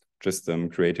 just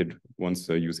created once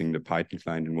using the Python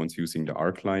client and once using the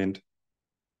R client.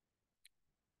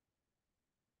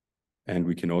 And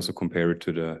we can also compare it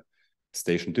to the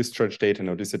station discharge data.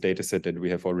 Now, this is a data set that we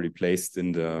have already placed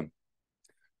in the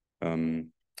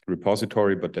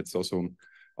repository, but that's also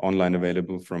online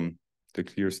available from the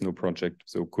Clear Snow project.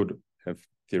 So could have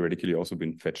theoretically also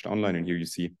been fetched online. And here you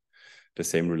see the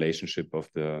same relationship of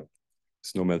the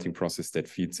snow melting process that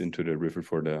feeds into the river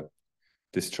for the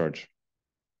discharge.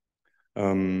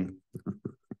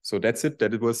 So that's it.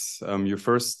 That it was your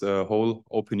first whole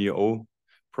OpenEO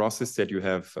process that you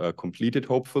have completed,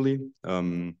 hopefully.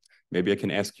 Maybe I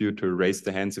can ask you to raise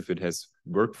the hands if it has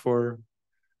worked for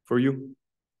you.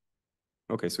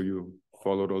 Okay, so you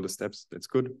followed all the steps. That's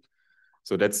good.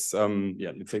 So that's,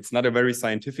 yeah, it's not a very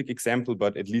scientific example,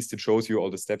 but at least it shows you all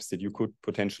the steps that you could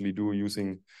potentially do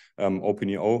using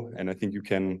OpenEO. And I think you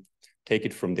can take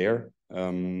it from there,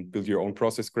 build your own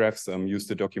process graphs, use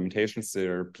the documentations.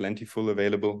 They're plentiful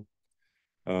available.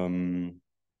 And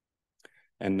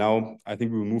now I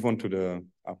think we'll move on to the,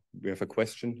 we have a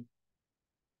question.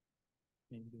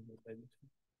 Yeah.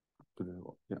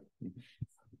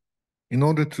 In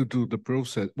order to do the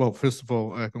process, well, first of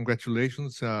all,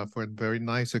 congratulations for a very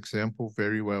nice example,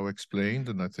 very well explained,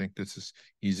 and I think this is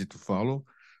easy to follow.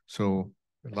 So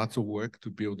lots of work to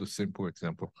build a simple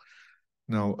example.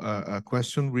 Now, a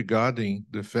question regarding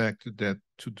the fact that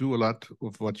to do a lot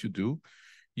of what you do,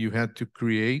 you had to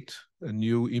create a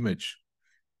new image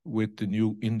with the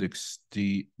new index,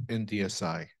 the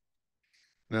NDSI.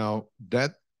 Now,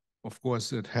 that, of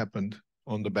course, it happened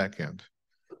on the back end.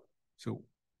 So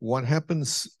what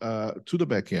happens to the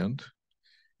back end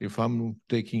if I'm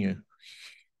taking a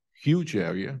huge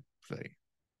area, say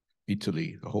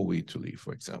Italy, the whole Italy,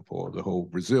 for example, or the whole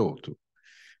Brazil to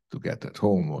get at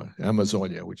home, or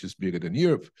Amazonia, which is bigger than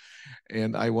Europe,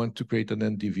 and I want to create an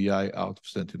NDVI out of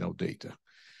Sentinel data.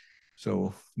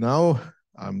 So now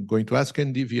I'm going to ask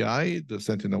NDVI, the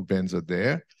Sentinel bands are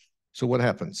there. So what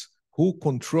happens? Who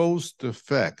controls the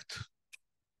fact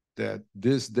that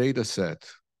this data set,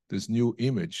 this new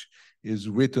image, is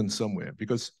written somewhere?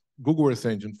 Because Google Earth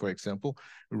Engine, for example,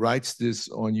 writes this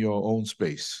on your own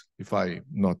space, if I'm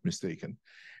not mistaken.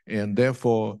 And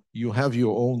therefore, you have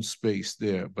your own space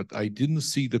there. But I didn't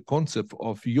see the concept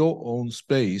of your own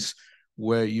space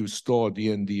where you store the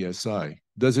NDSI.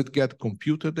 Does it get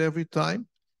computed every time?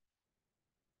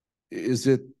 Is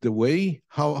it the way?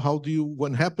 How do you,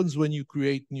 what happens when you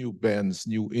create new bands,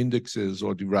 new indexes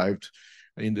or derived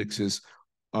indexes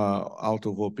out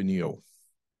of OpenEO?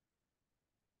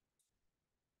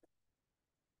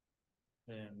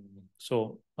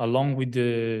 So along with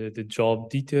the job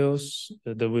details,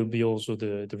 there will be also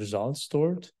the results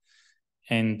stored,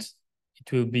 and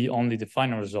it will be only the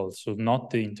final results, so not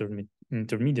the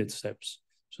intermediate steps,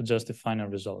 so just the final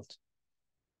result.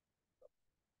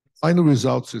 Final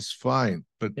results is fine,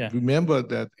 but yeah, remember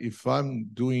that if I'm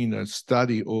doing a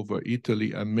study over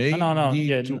Italy, I may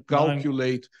need to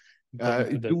calculate,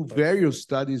 do various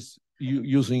studies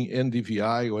using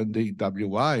NDVI or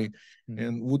NDWI,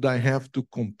 and would I have to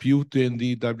compute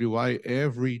NDWI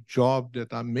every job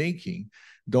that I'm making?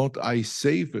 Don't I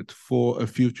save it for a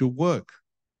future work?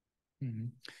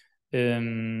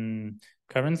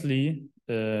 Currently,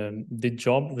 the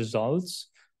job results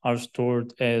are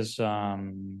stored as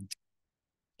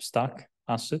stack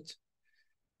asset,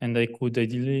 and they could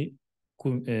ideally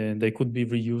they could be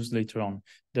reused later on.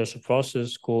 There's a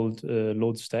process called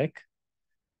load stack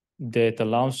that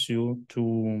allows you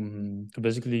to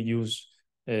basically use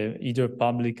either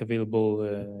public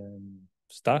available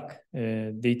stack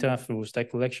data through stack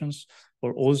collections,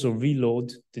 or also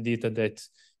reload the data that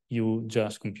you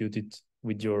just computed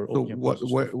with your. So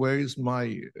where is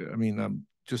my? I mean,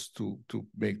 just to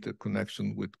make the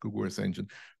connection with Google Earth Engine,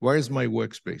 where is my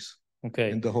workspace?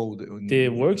 Okay. In the whole. The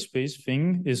workspace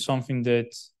thing is something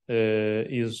that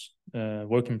is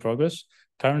work in progress.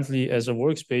 Currently, as a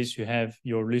workspace, you have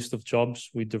your list of jobs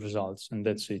with the results, and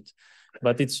that's it.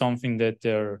 But it's something that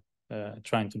they're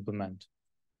trying to implement.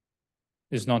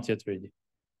 It's not yet ready.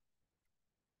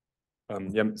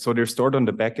 Yeah, so they're stored on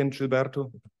the backend,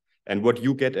 Gilberto. And what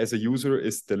you get as a user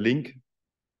is the link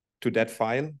to that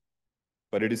file,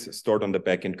 but it is stored on the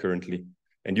backend currently.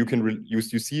 And you can you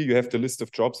see you have the list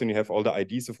of jobs and you have all the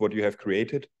IDs of what you have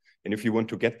created. And if you want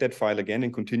to get that file again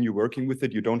and continue working with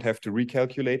it, you don't have to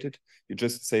recalculate it. You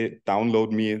just say,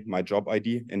 download me my job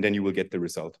ID, and then you will get the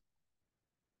result.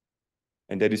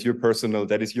 And that is your personal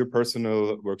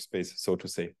workspace, so to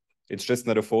say. It's just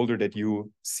not a folder that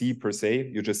you see per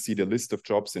se. You just see the list of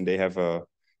jobs and they have a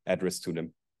address to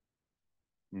them.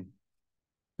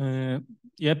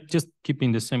 Yeah, just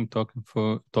keeping the same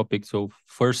topic. So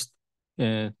first,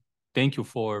 thank you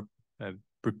for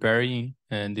preparing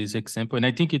this example. And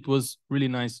I think it was really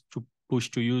nice to push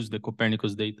to use the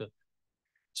Copernicus data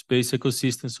space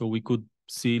ecosystem so we could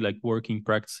see like working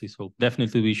practices. So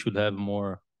definitely we should have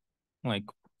more like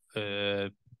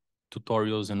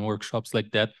tutorials and workshops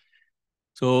like that.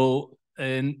 So,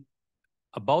 and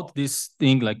about this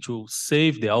thing, like to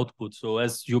save the output. So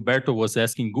as Gilberto was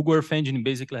asking, Google Earth Engine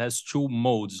basically has two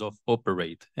modes of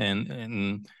operate.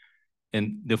 And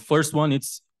the first one,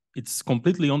 it's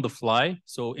completely on the fly.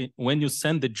 So when you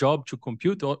send the job to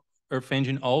compute, Earth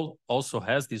Engine also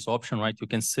has this option, right? You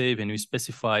can save and you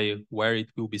specify where it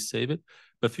will be saved.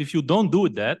 But if you don't do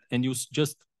that and you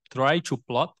just try to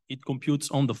plot, it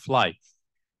computes on the fly.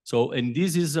 So, and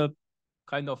this is a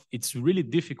kind of, it's really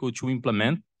difficult to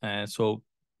implement. So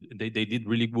they did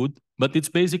really good, but it's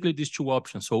basically these two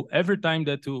options. So every time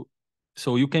that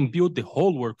so you can build the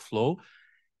whole workflow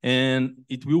and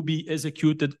it will be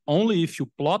executed only if you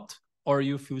plot or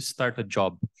if you start a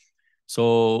job.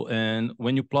 So, and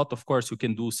when you plot, of course, you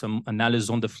can do some analysis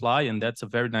on the fly, and that's a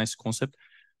very nice concept.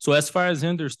 So as far as I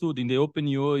understood, in the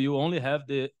OpenEO, you only have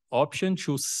the option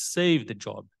to save the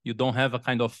job. You don't have a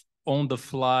kind of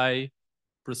on-the-fly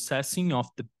processing of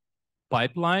the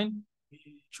pipeline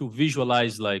to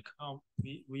visualize like...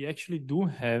 We actually do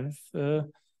have...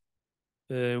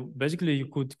 basically, you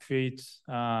could create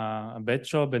a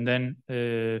batch job and then...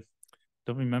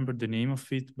 don't remember the name of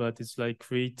it, but it's like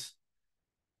create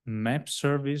map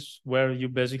service where you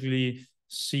basically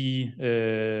see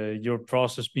your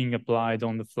process being applied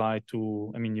on the fly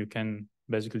to, I mean, you can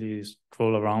basically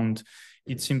scroll around.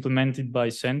 It's implemented by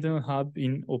OpenGeoHub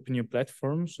in OpenEO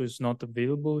platform, so it's not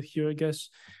available here, I guess.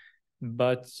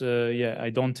 But yeah,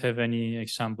 I don't have any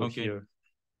example here.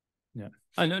 Yeah.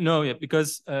 I know, yeah,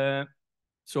 because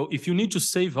so if you need to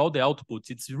save all the outputs,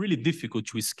 it's really difficult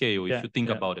to scale if you think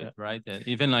about it, right?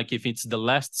 Even like if it's the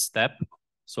last step.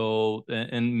 So,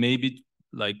 and maybe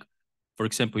like, for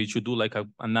example, you should do like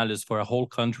an analysis for a whole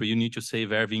country. You need to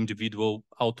save every individual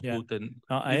output and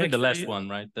even the last one,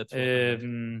 right? That's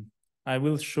what I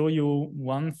will show you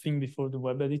one thing before the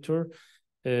web editor.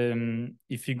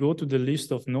 If you go to the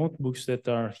list of notebooks that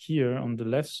are here on the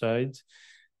left side,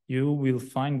 you will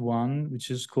find one which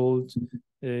is called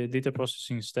Data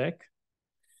Processing Stack.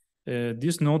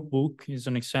 This notebook is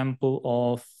an example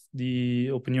of the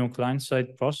OpenEO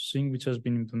client-side processing, which has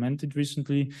been implemented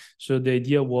recently. So the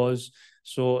idea was,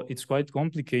 so it's quite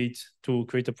complicated to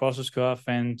create a process graph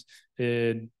and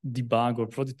debug or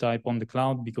prototype on the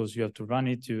cloud because you have to run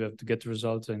it, you have to get the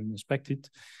results and inspect it.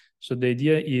 So the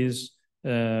idea is,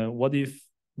 what if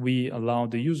we allow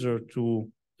the user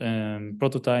to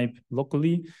prototype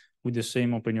locally with the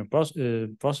same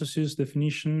OpenEO processes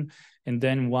definition, and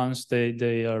then once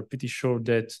they are pretty sure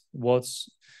that what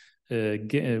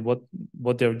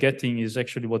they're getting is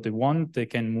actually what they want, they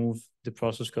can move the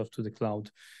process graph to the cloud.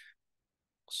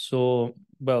 So,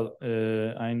 well,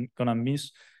 I'm gonna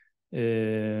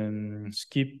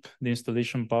skip the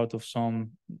installation part of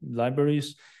some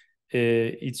libraries.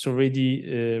 It's already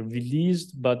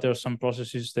released, but there are some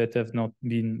processes that have not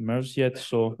been merged yet.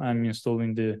 So I'm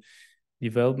installing the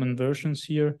development versions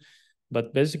here.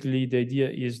 But basically the idea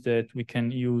is that we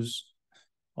can use,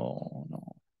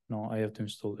 I have to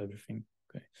install everything.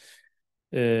 Okay.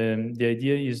 The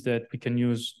idea is that we can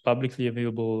use publicly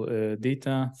available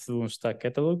data through stack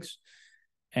catalogs,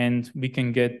 and we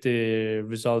can get the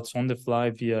results on the fly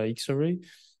via Xarray,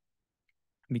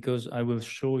 because I will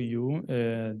show you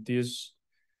this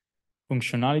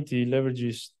functionality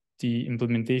leverages the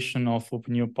implementation of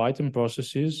OpenEO Python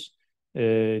processes.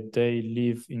 They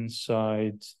live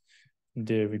inside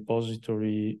the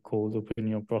repository called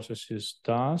OpenEO Processes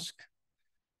Task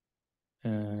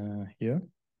here.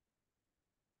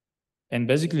 And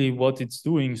basically what it's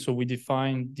doing, so we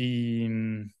define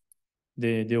the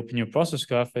OpenEO process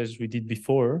graph as we did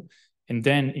before, and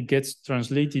then it gets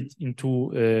translated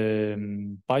into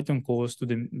Python calls to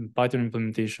the Python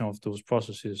implementation of those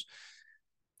processes.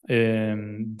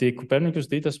 The Copernicus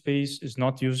data space is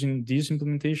not using this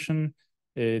implementation.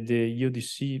 The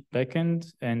UDC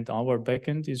backend and our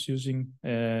backend is using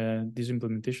this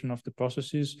implementation of the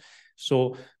processes.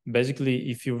 So basically,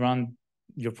 if you run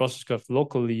your process graph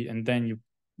locally and then you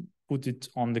put it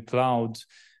on the cloud,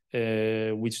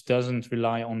 which doesn't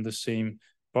rely on the same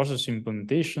process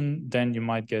implementation, then you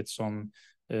might get some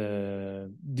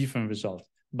different result.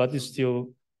 But it's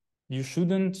still, you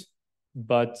shouldn't,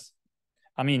 but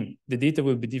I mean, the data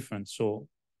will be different. So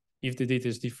if the data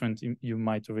is different, you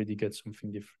might already get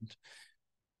something different.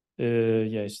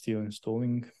 Yeah, it's still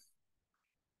installing.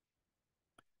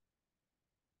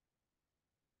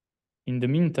 In the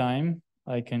meantime,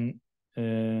 I can,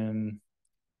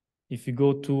 if you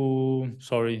go to,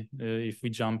 sorry, if we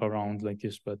jump around like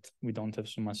this, but we don't have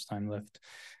so much time left.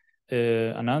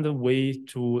 Another way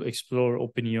to explore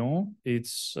OpenEO,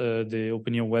 it's the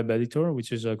OpenEO web editor,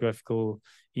 which is a graphical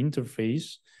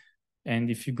interface.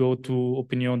 And if you go to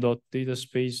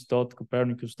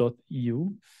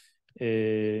openeo.dataspace.copernicus.eu,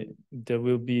 there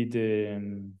will be the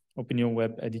OpenEO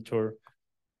web editor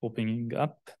opening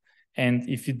up. And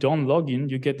if you don't log in,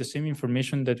 you get the same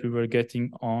information that we were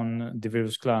getting on the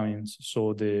various clients.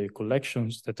 So the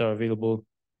collections that are available,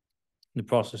 the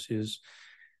processes.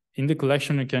 In the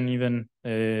collection, you can even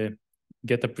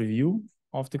get a preview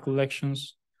of the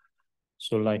collections.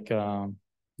 So like a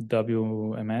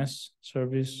WMS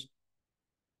service.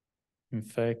 In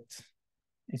fact,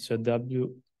 it's a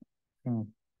you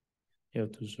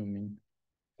have to zoom in.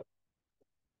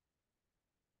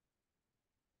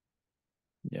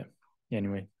 Yeah,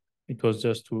 anyway, it was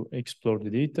just to explore the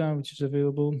data which is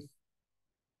available.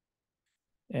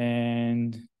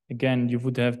 And again, you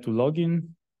would have to log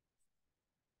in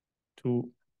to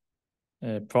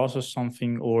process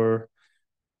something or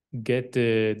get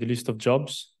the list of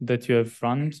jobs that you have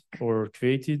run or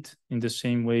created in the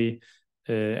same way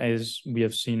as we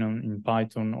have seen in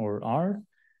Python or R.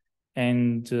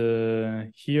 And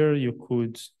here you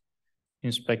could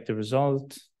inspect the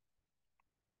result.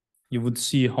 You would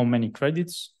see how many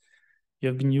credits you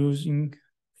have been using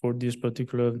for this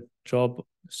particular job,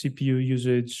 CPU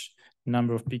usage,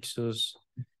 number of pixels,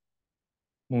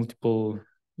 multiple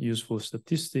useful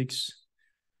statistics,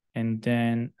 and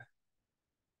then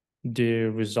the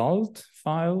result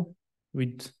file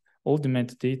with all the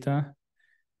metadata.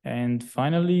 And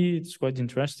finally, it's quite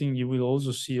interesting. You will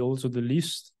also see the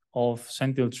list of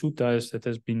Sentinel-2 tiles that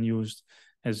has been used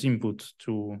as input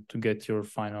to get your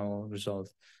final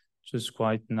result. So it's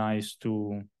quite nice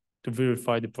to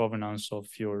verify the provenance of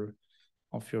your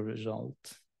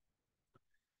result.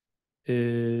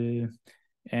 And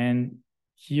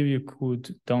here you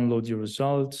could download your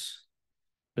results.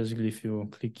 Basically, if you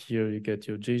click here, you get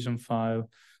your JSON file,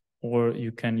 or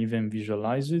you can even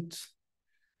visualize it.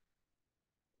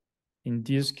 In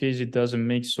this case, it doesn't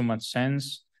make so much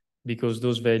sense because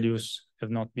those values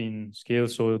have not been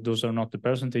scaled, so those are not the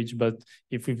percentage. But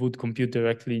if we would compute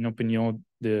directly in OpenEO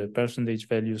the percentage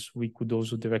values, we could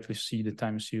also directly see the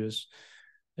time series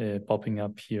popping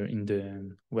up here in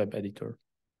the web editor.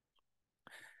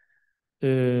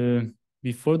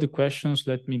 Before the questions,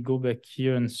 let me go back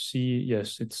here and see.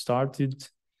 Yes, it started.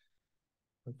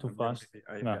 Too fast.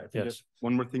 Yes.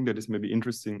 One more thing that is maybe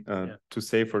interesting to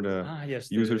say for the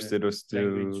users that are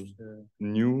still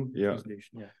new. Yeah.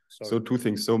 So two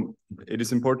things. So it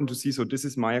is important to see. So this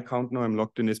is my account now. I'm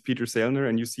logged in as Peter Zellner,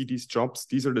 and you see these jobs.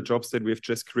 These are the jobs that we have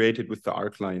just created with the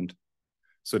R client.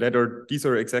 So these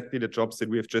are exactly the jobs that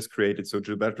we have just created. So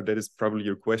Gilberto, that is probably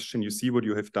your question. You see what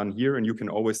you have done here, and you can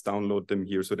always download them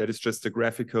here. So that is just a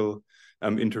graphical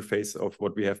interface of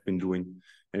what we have been doing.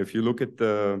 And if you look at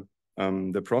the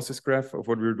process graph of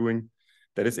what we're doing,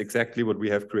 that is exactly what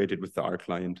we have created with the R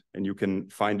client. And you can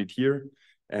find it here.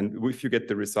 And if you get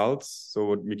the results, so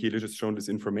what Michele just shown, this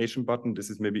information button, this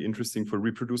is maybe interesting for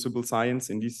reproducible science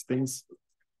in these things.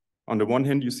 On the one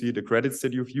hand, you see the credits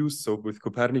that you've used. So with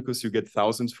Copernicus, you get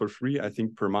thousands for free, I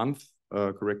think, per month.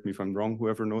 Correct me if I'm wrong,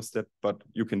 whoever knows that, but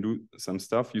you can do some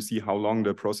stuff. You see how long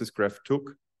the process graph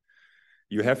took.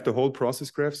 You have the whole process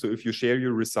graph. So if you share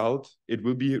your result, it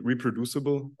will be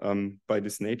reproducible by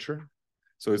this nature.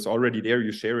 So it's already there.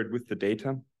 You share it with the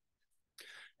data.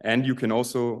 And you can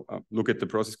also look at the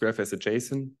process graph as a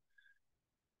JSON.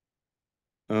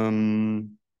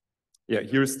 Yeah,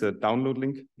 here's the download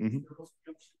link.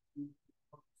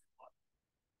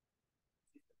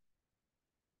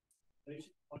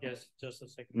 Yes, just a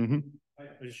second.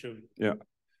 I'll show you. Yeah.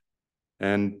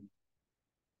 And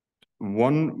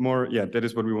one more, yeah, that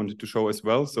is what we wanted to show as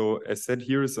well. So as said,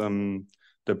 here is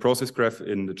the process graph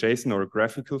in the JSON or a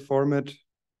graphical format.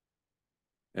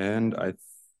 And I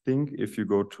think if you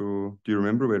go to, do you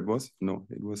remember where it was? No,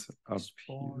 it was up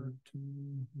here.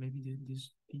 Maybe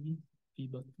this P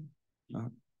button.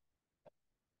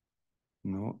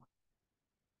 No.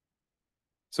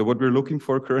 So what we're looking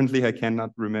for currently, I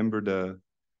cannot remember the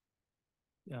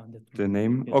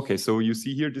name. Yes. Okay, so you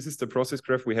see here, this is the process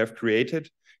graph we have created.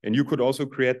 And you could also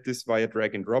create this via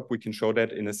drag and drop. We can show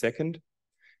that in a second.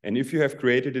 And if you have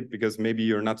created it, because maybe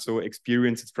you're not so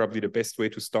experienced, it's probably the best way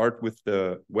to start with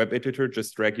the web editor.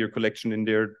 Just drag your collection in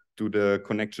there, do the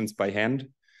connections by hand.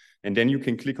 And then you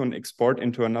can click on export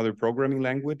into another programming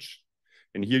language.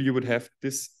 And here you would have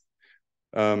this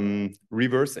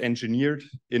reverse engineered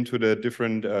into the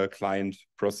different client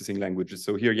processing languages.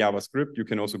 So here JavaScript, you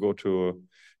can also go to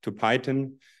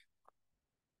Python.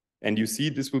 And you see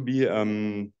this will be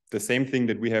the same thing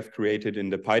that we have created in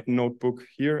the Python notebook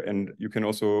here. And you can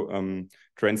also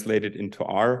translate it into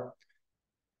R.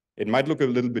 It might look a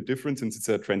little bit different since it's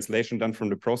a translation done from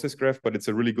the process graph, but it's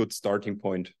a really good starting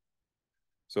point.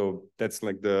 So that's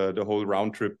like the whole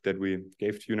round trip that we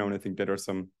gave to you now. And I think that are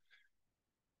some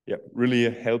really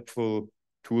helpful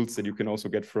tools that you can also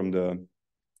get from the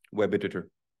web editor.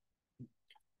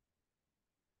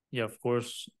 Yeah, of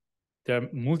course, there are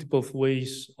multiple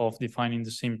ways of defining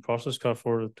the same process graph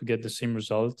to get the same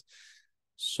result.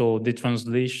 So the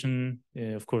translation,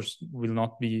 of course, will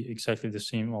not be exactly the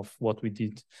same of what we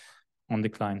did on the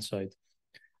client side.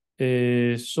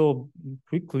 So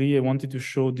quickly, I wanted to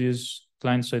show this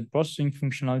client-side processing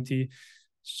functionality.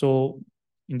 So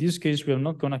in this case, we are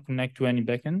not going to connect to any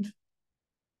backend.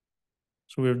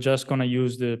 So we're just going to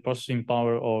use the processing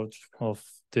power of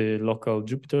the local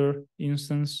Jupyter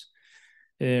instance.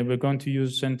 We're going to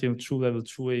use Sentinel-2 Level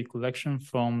 2A collection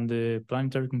from the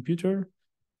Planetary Computer,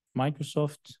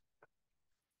 Microsoft.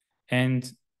 And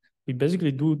we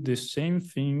basically do the same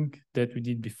thing that we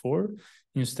did before.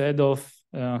 Instead of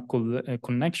a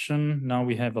connection, now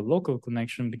we have a local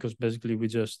connection because basically we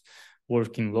just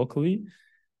working locally.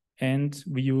 And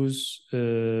we use,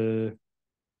 well,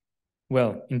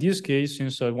 in this case,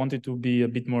 since I wanted to be a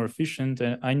bit more efficient,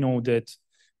 I know that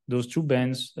those two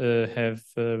bands have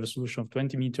a resolution of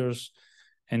 20 meters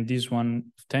and this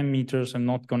one 10 meters. I'm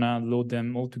not gonna load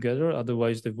them all together.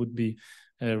 Otherwise they would be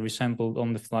resampled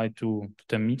on the fly to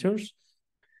 10 meters.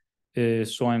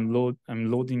 So I'm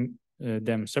loading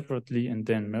them separately and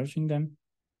then merging them.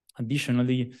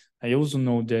 Additionally, I also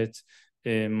know that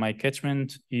my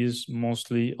catchment is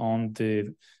mostly on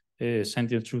the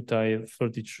Sentinel-2 tile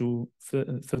 32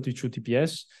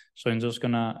 TPS. So I'm just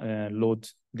gonna load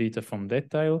data from that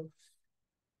tile.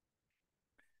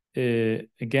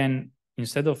 Again,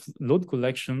 instead of load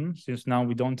collection, since now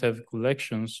we don't have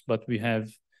collections, but we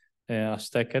have a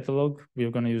stack catalog, we're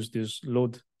gonna use this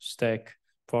load stack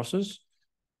process.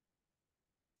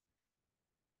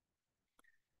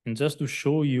 And just to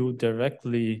show you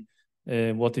directly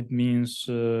what it means,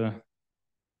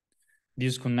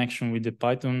 this connection with the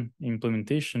Python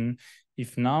implementation,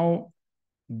 if now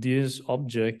this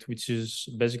object, which is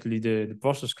basically the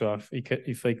process graph,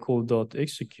 if I call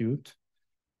 .execute,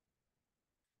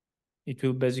 it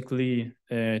will basically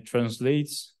translate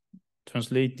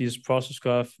this process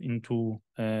graph into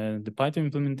the Python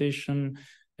implementation,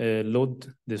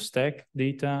 load the stack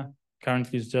data.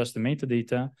 Currently, it's just the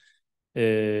metadata.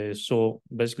 So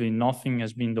basically nothing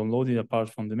has been downloaded apart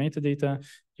from the metadata.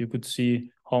 You could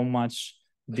see how much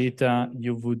data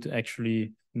you would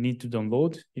actually need to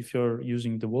download if you're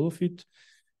using the Wolofit,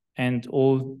 and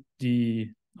all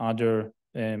the other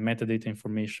metadata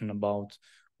information about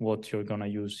what you're gonna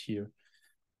use here.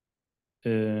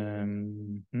 So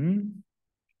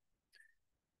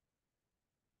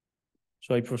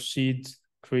I proceed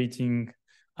creating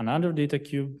another data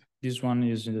cube. This one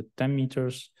is in the 10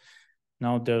 meters.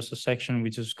 Now there's a section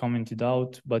which is commented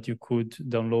out, but you could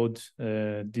download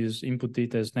these input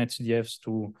data as netcdfs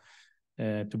to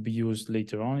be used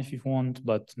later on if you want,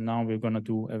 but now we're gonna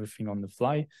do everything on the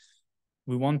fly.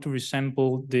 We want to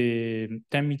resample the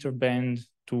 10-meter band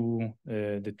to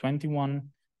the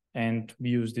 21, and we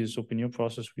use this OpenEO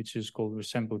process, which is called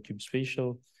resample cube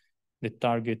spatial. The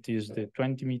target is the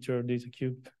 20-meter data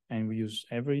cube, and we use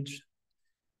average.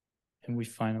 And we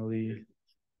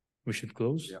should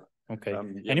close. Yeah. Okay.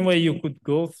 Anyway, you could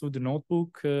go through the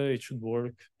notebook. It should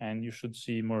work, and you should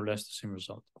see more or less the same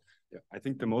result. Yeah, I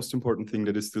think the most important thing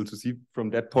that is still to see from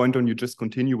that point on, you just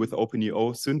continue with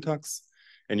OpenEO syntax,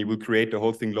 and you will create the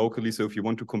whole thing locally. So if you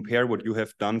want to compare what you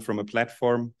have done from a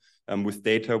platform with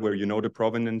data where you know the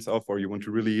provenance of, or you want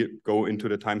to really go into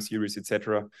the time series,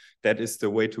 etc., that is the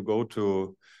way to go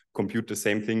to compute the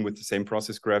same thing with the same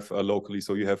process graph locally.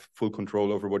 So you have full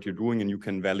control over what you're doing, and you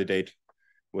can validate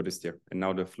what is there. And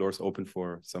now the floor is open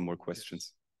for some more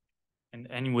questions. And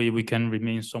anyway, we can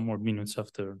remain some more minutes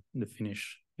after the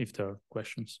finish if there are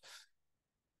questions.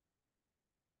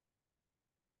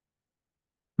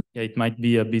 Yeah, it might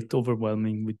be a bit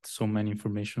overwhelming with so many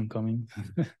information coming.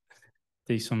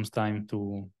 Take some time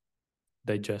to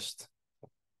digest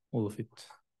all of it.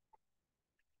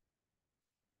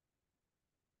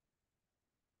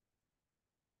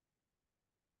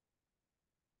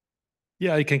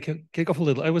 Yeah, I can kick off a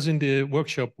little. I was in the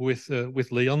workshop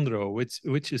with Leandro,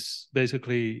 which is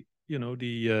basically, you know,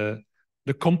 the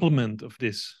complement of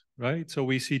this, right? So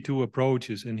we see two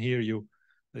approaches, and here you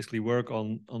basically work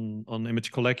on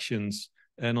image collections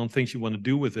and on things you want to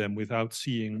do with them without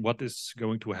seeing what is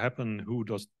going to happen,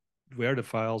 where the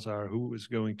files are, who is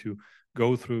going to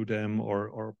go through them,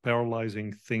 or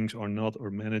parallelizing things or not,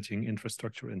 or managing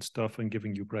infrastructure and stuff and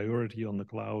giving you priority on the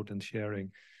cloud and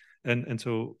sharing. And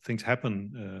so things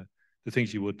happen, the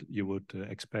things you would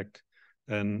expect.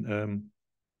 And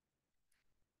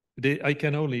I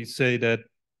can only say that,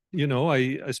 you know,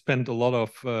 I spent a lot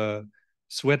of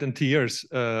sweat and tears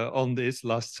on this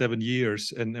last 7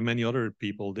 years, and many other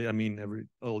people.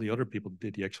 All the other people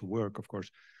did the actual work, of course.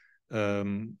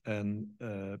 It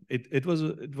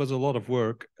was a lot of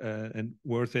work and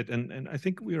worth it. And I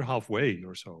think we're halfway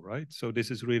or so, right? So this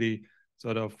is really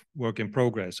sort of work in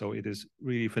progress. So it is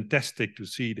really fantastic to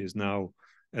see this now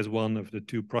as one of the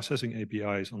 2 processing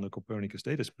APIs on the Copernicus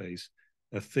data space,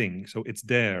 a thing. So it's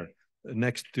there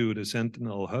next to the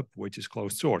Sentinel Hub, which is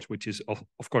closed source, which is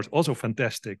of course also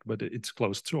fantastic, but it's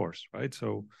closed source, right?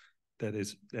 So that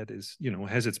is you know,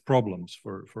 has its problems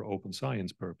for open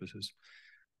science purposes.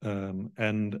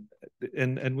 And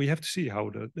we have to see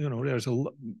how there's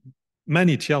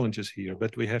many challenges here,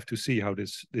 but we have to see how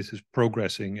this is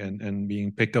progressing and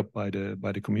being picked up by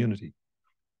the community.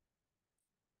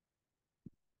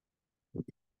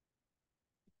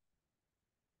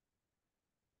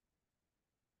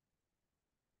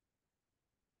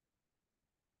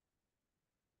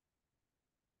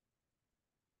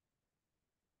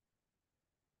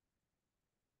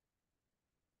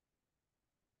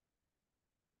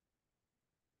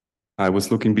 I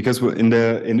was looking because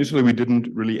initially we didn't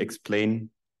really explain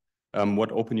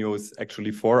what OpenEO is actually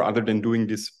for, other than doing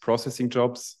these processing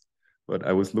jobs. But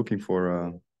I was looking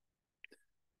for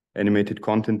animated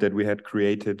content that we had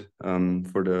created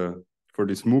for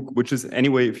this MOOC, which is,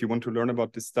 anyway, if you want to learn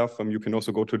about this stuff, you can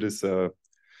also go to this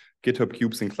GitHub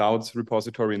Cubes and Clouds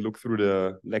repository and look through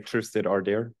the lectures that are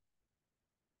there.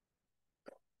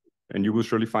 And you will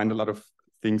surely find a lot of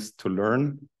things to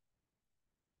learn.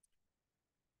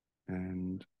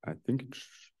 And I think,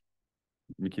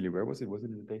 Michele, where was it? Was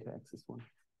it in the data access one?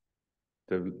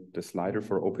 The slider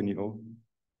for OpenEO?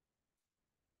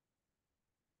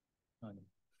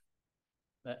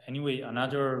 Anyway,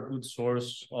 another good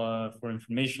source for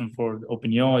information for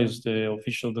OpenEO is the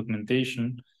official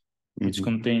documentation, which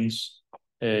contains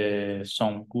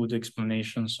some good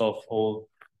explanations of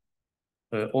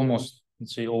almost,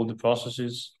 let's say, all the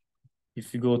processes.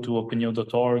 If you go to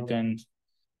openeo.org and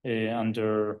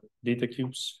under data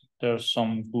cubes, there's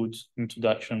some good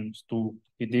introductions to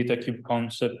the data cube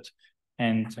concept,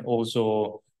 and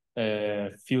also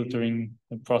filtering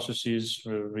processes,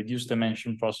 reduced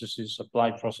dimension processes,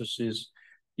 apply processes,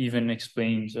 even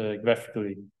explained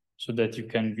graphically, so that you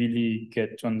can really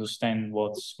get to understand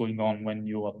what's going on when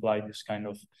you apply this kind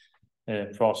of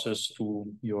process to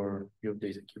your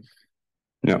data cube.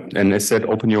 Yeah, and as said,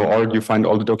 OpenEO.org, you find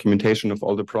all the documentation of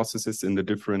all the processes in the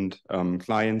different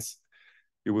clients.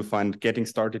 You will find getting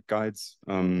started guides.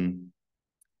 You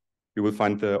will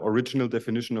find the original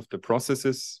definition of the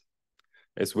processes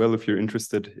as well, if you're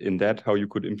interested in that, how you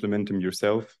could implement them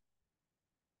yourself.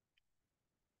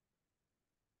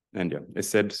 And yeah, as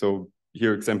said, so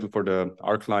here example for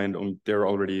our client, there are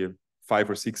already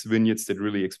 5 or 6 vignettes that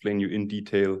really explain you in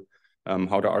detail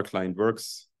how the R client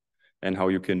works and how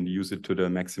you can use it to the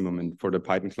maximum. And for the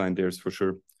Python client, there's for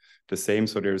sure the same.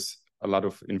 So there's a lot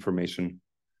of information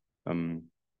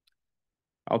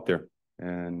out there.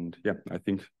 And yeah, I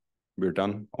think we're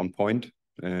done on point.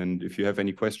 And if you have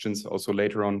any questions also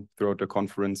later on throughout the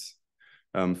conference,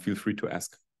 feel free to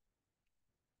ask.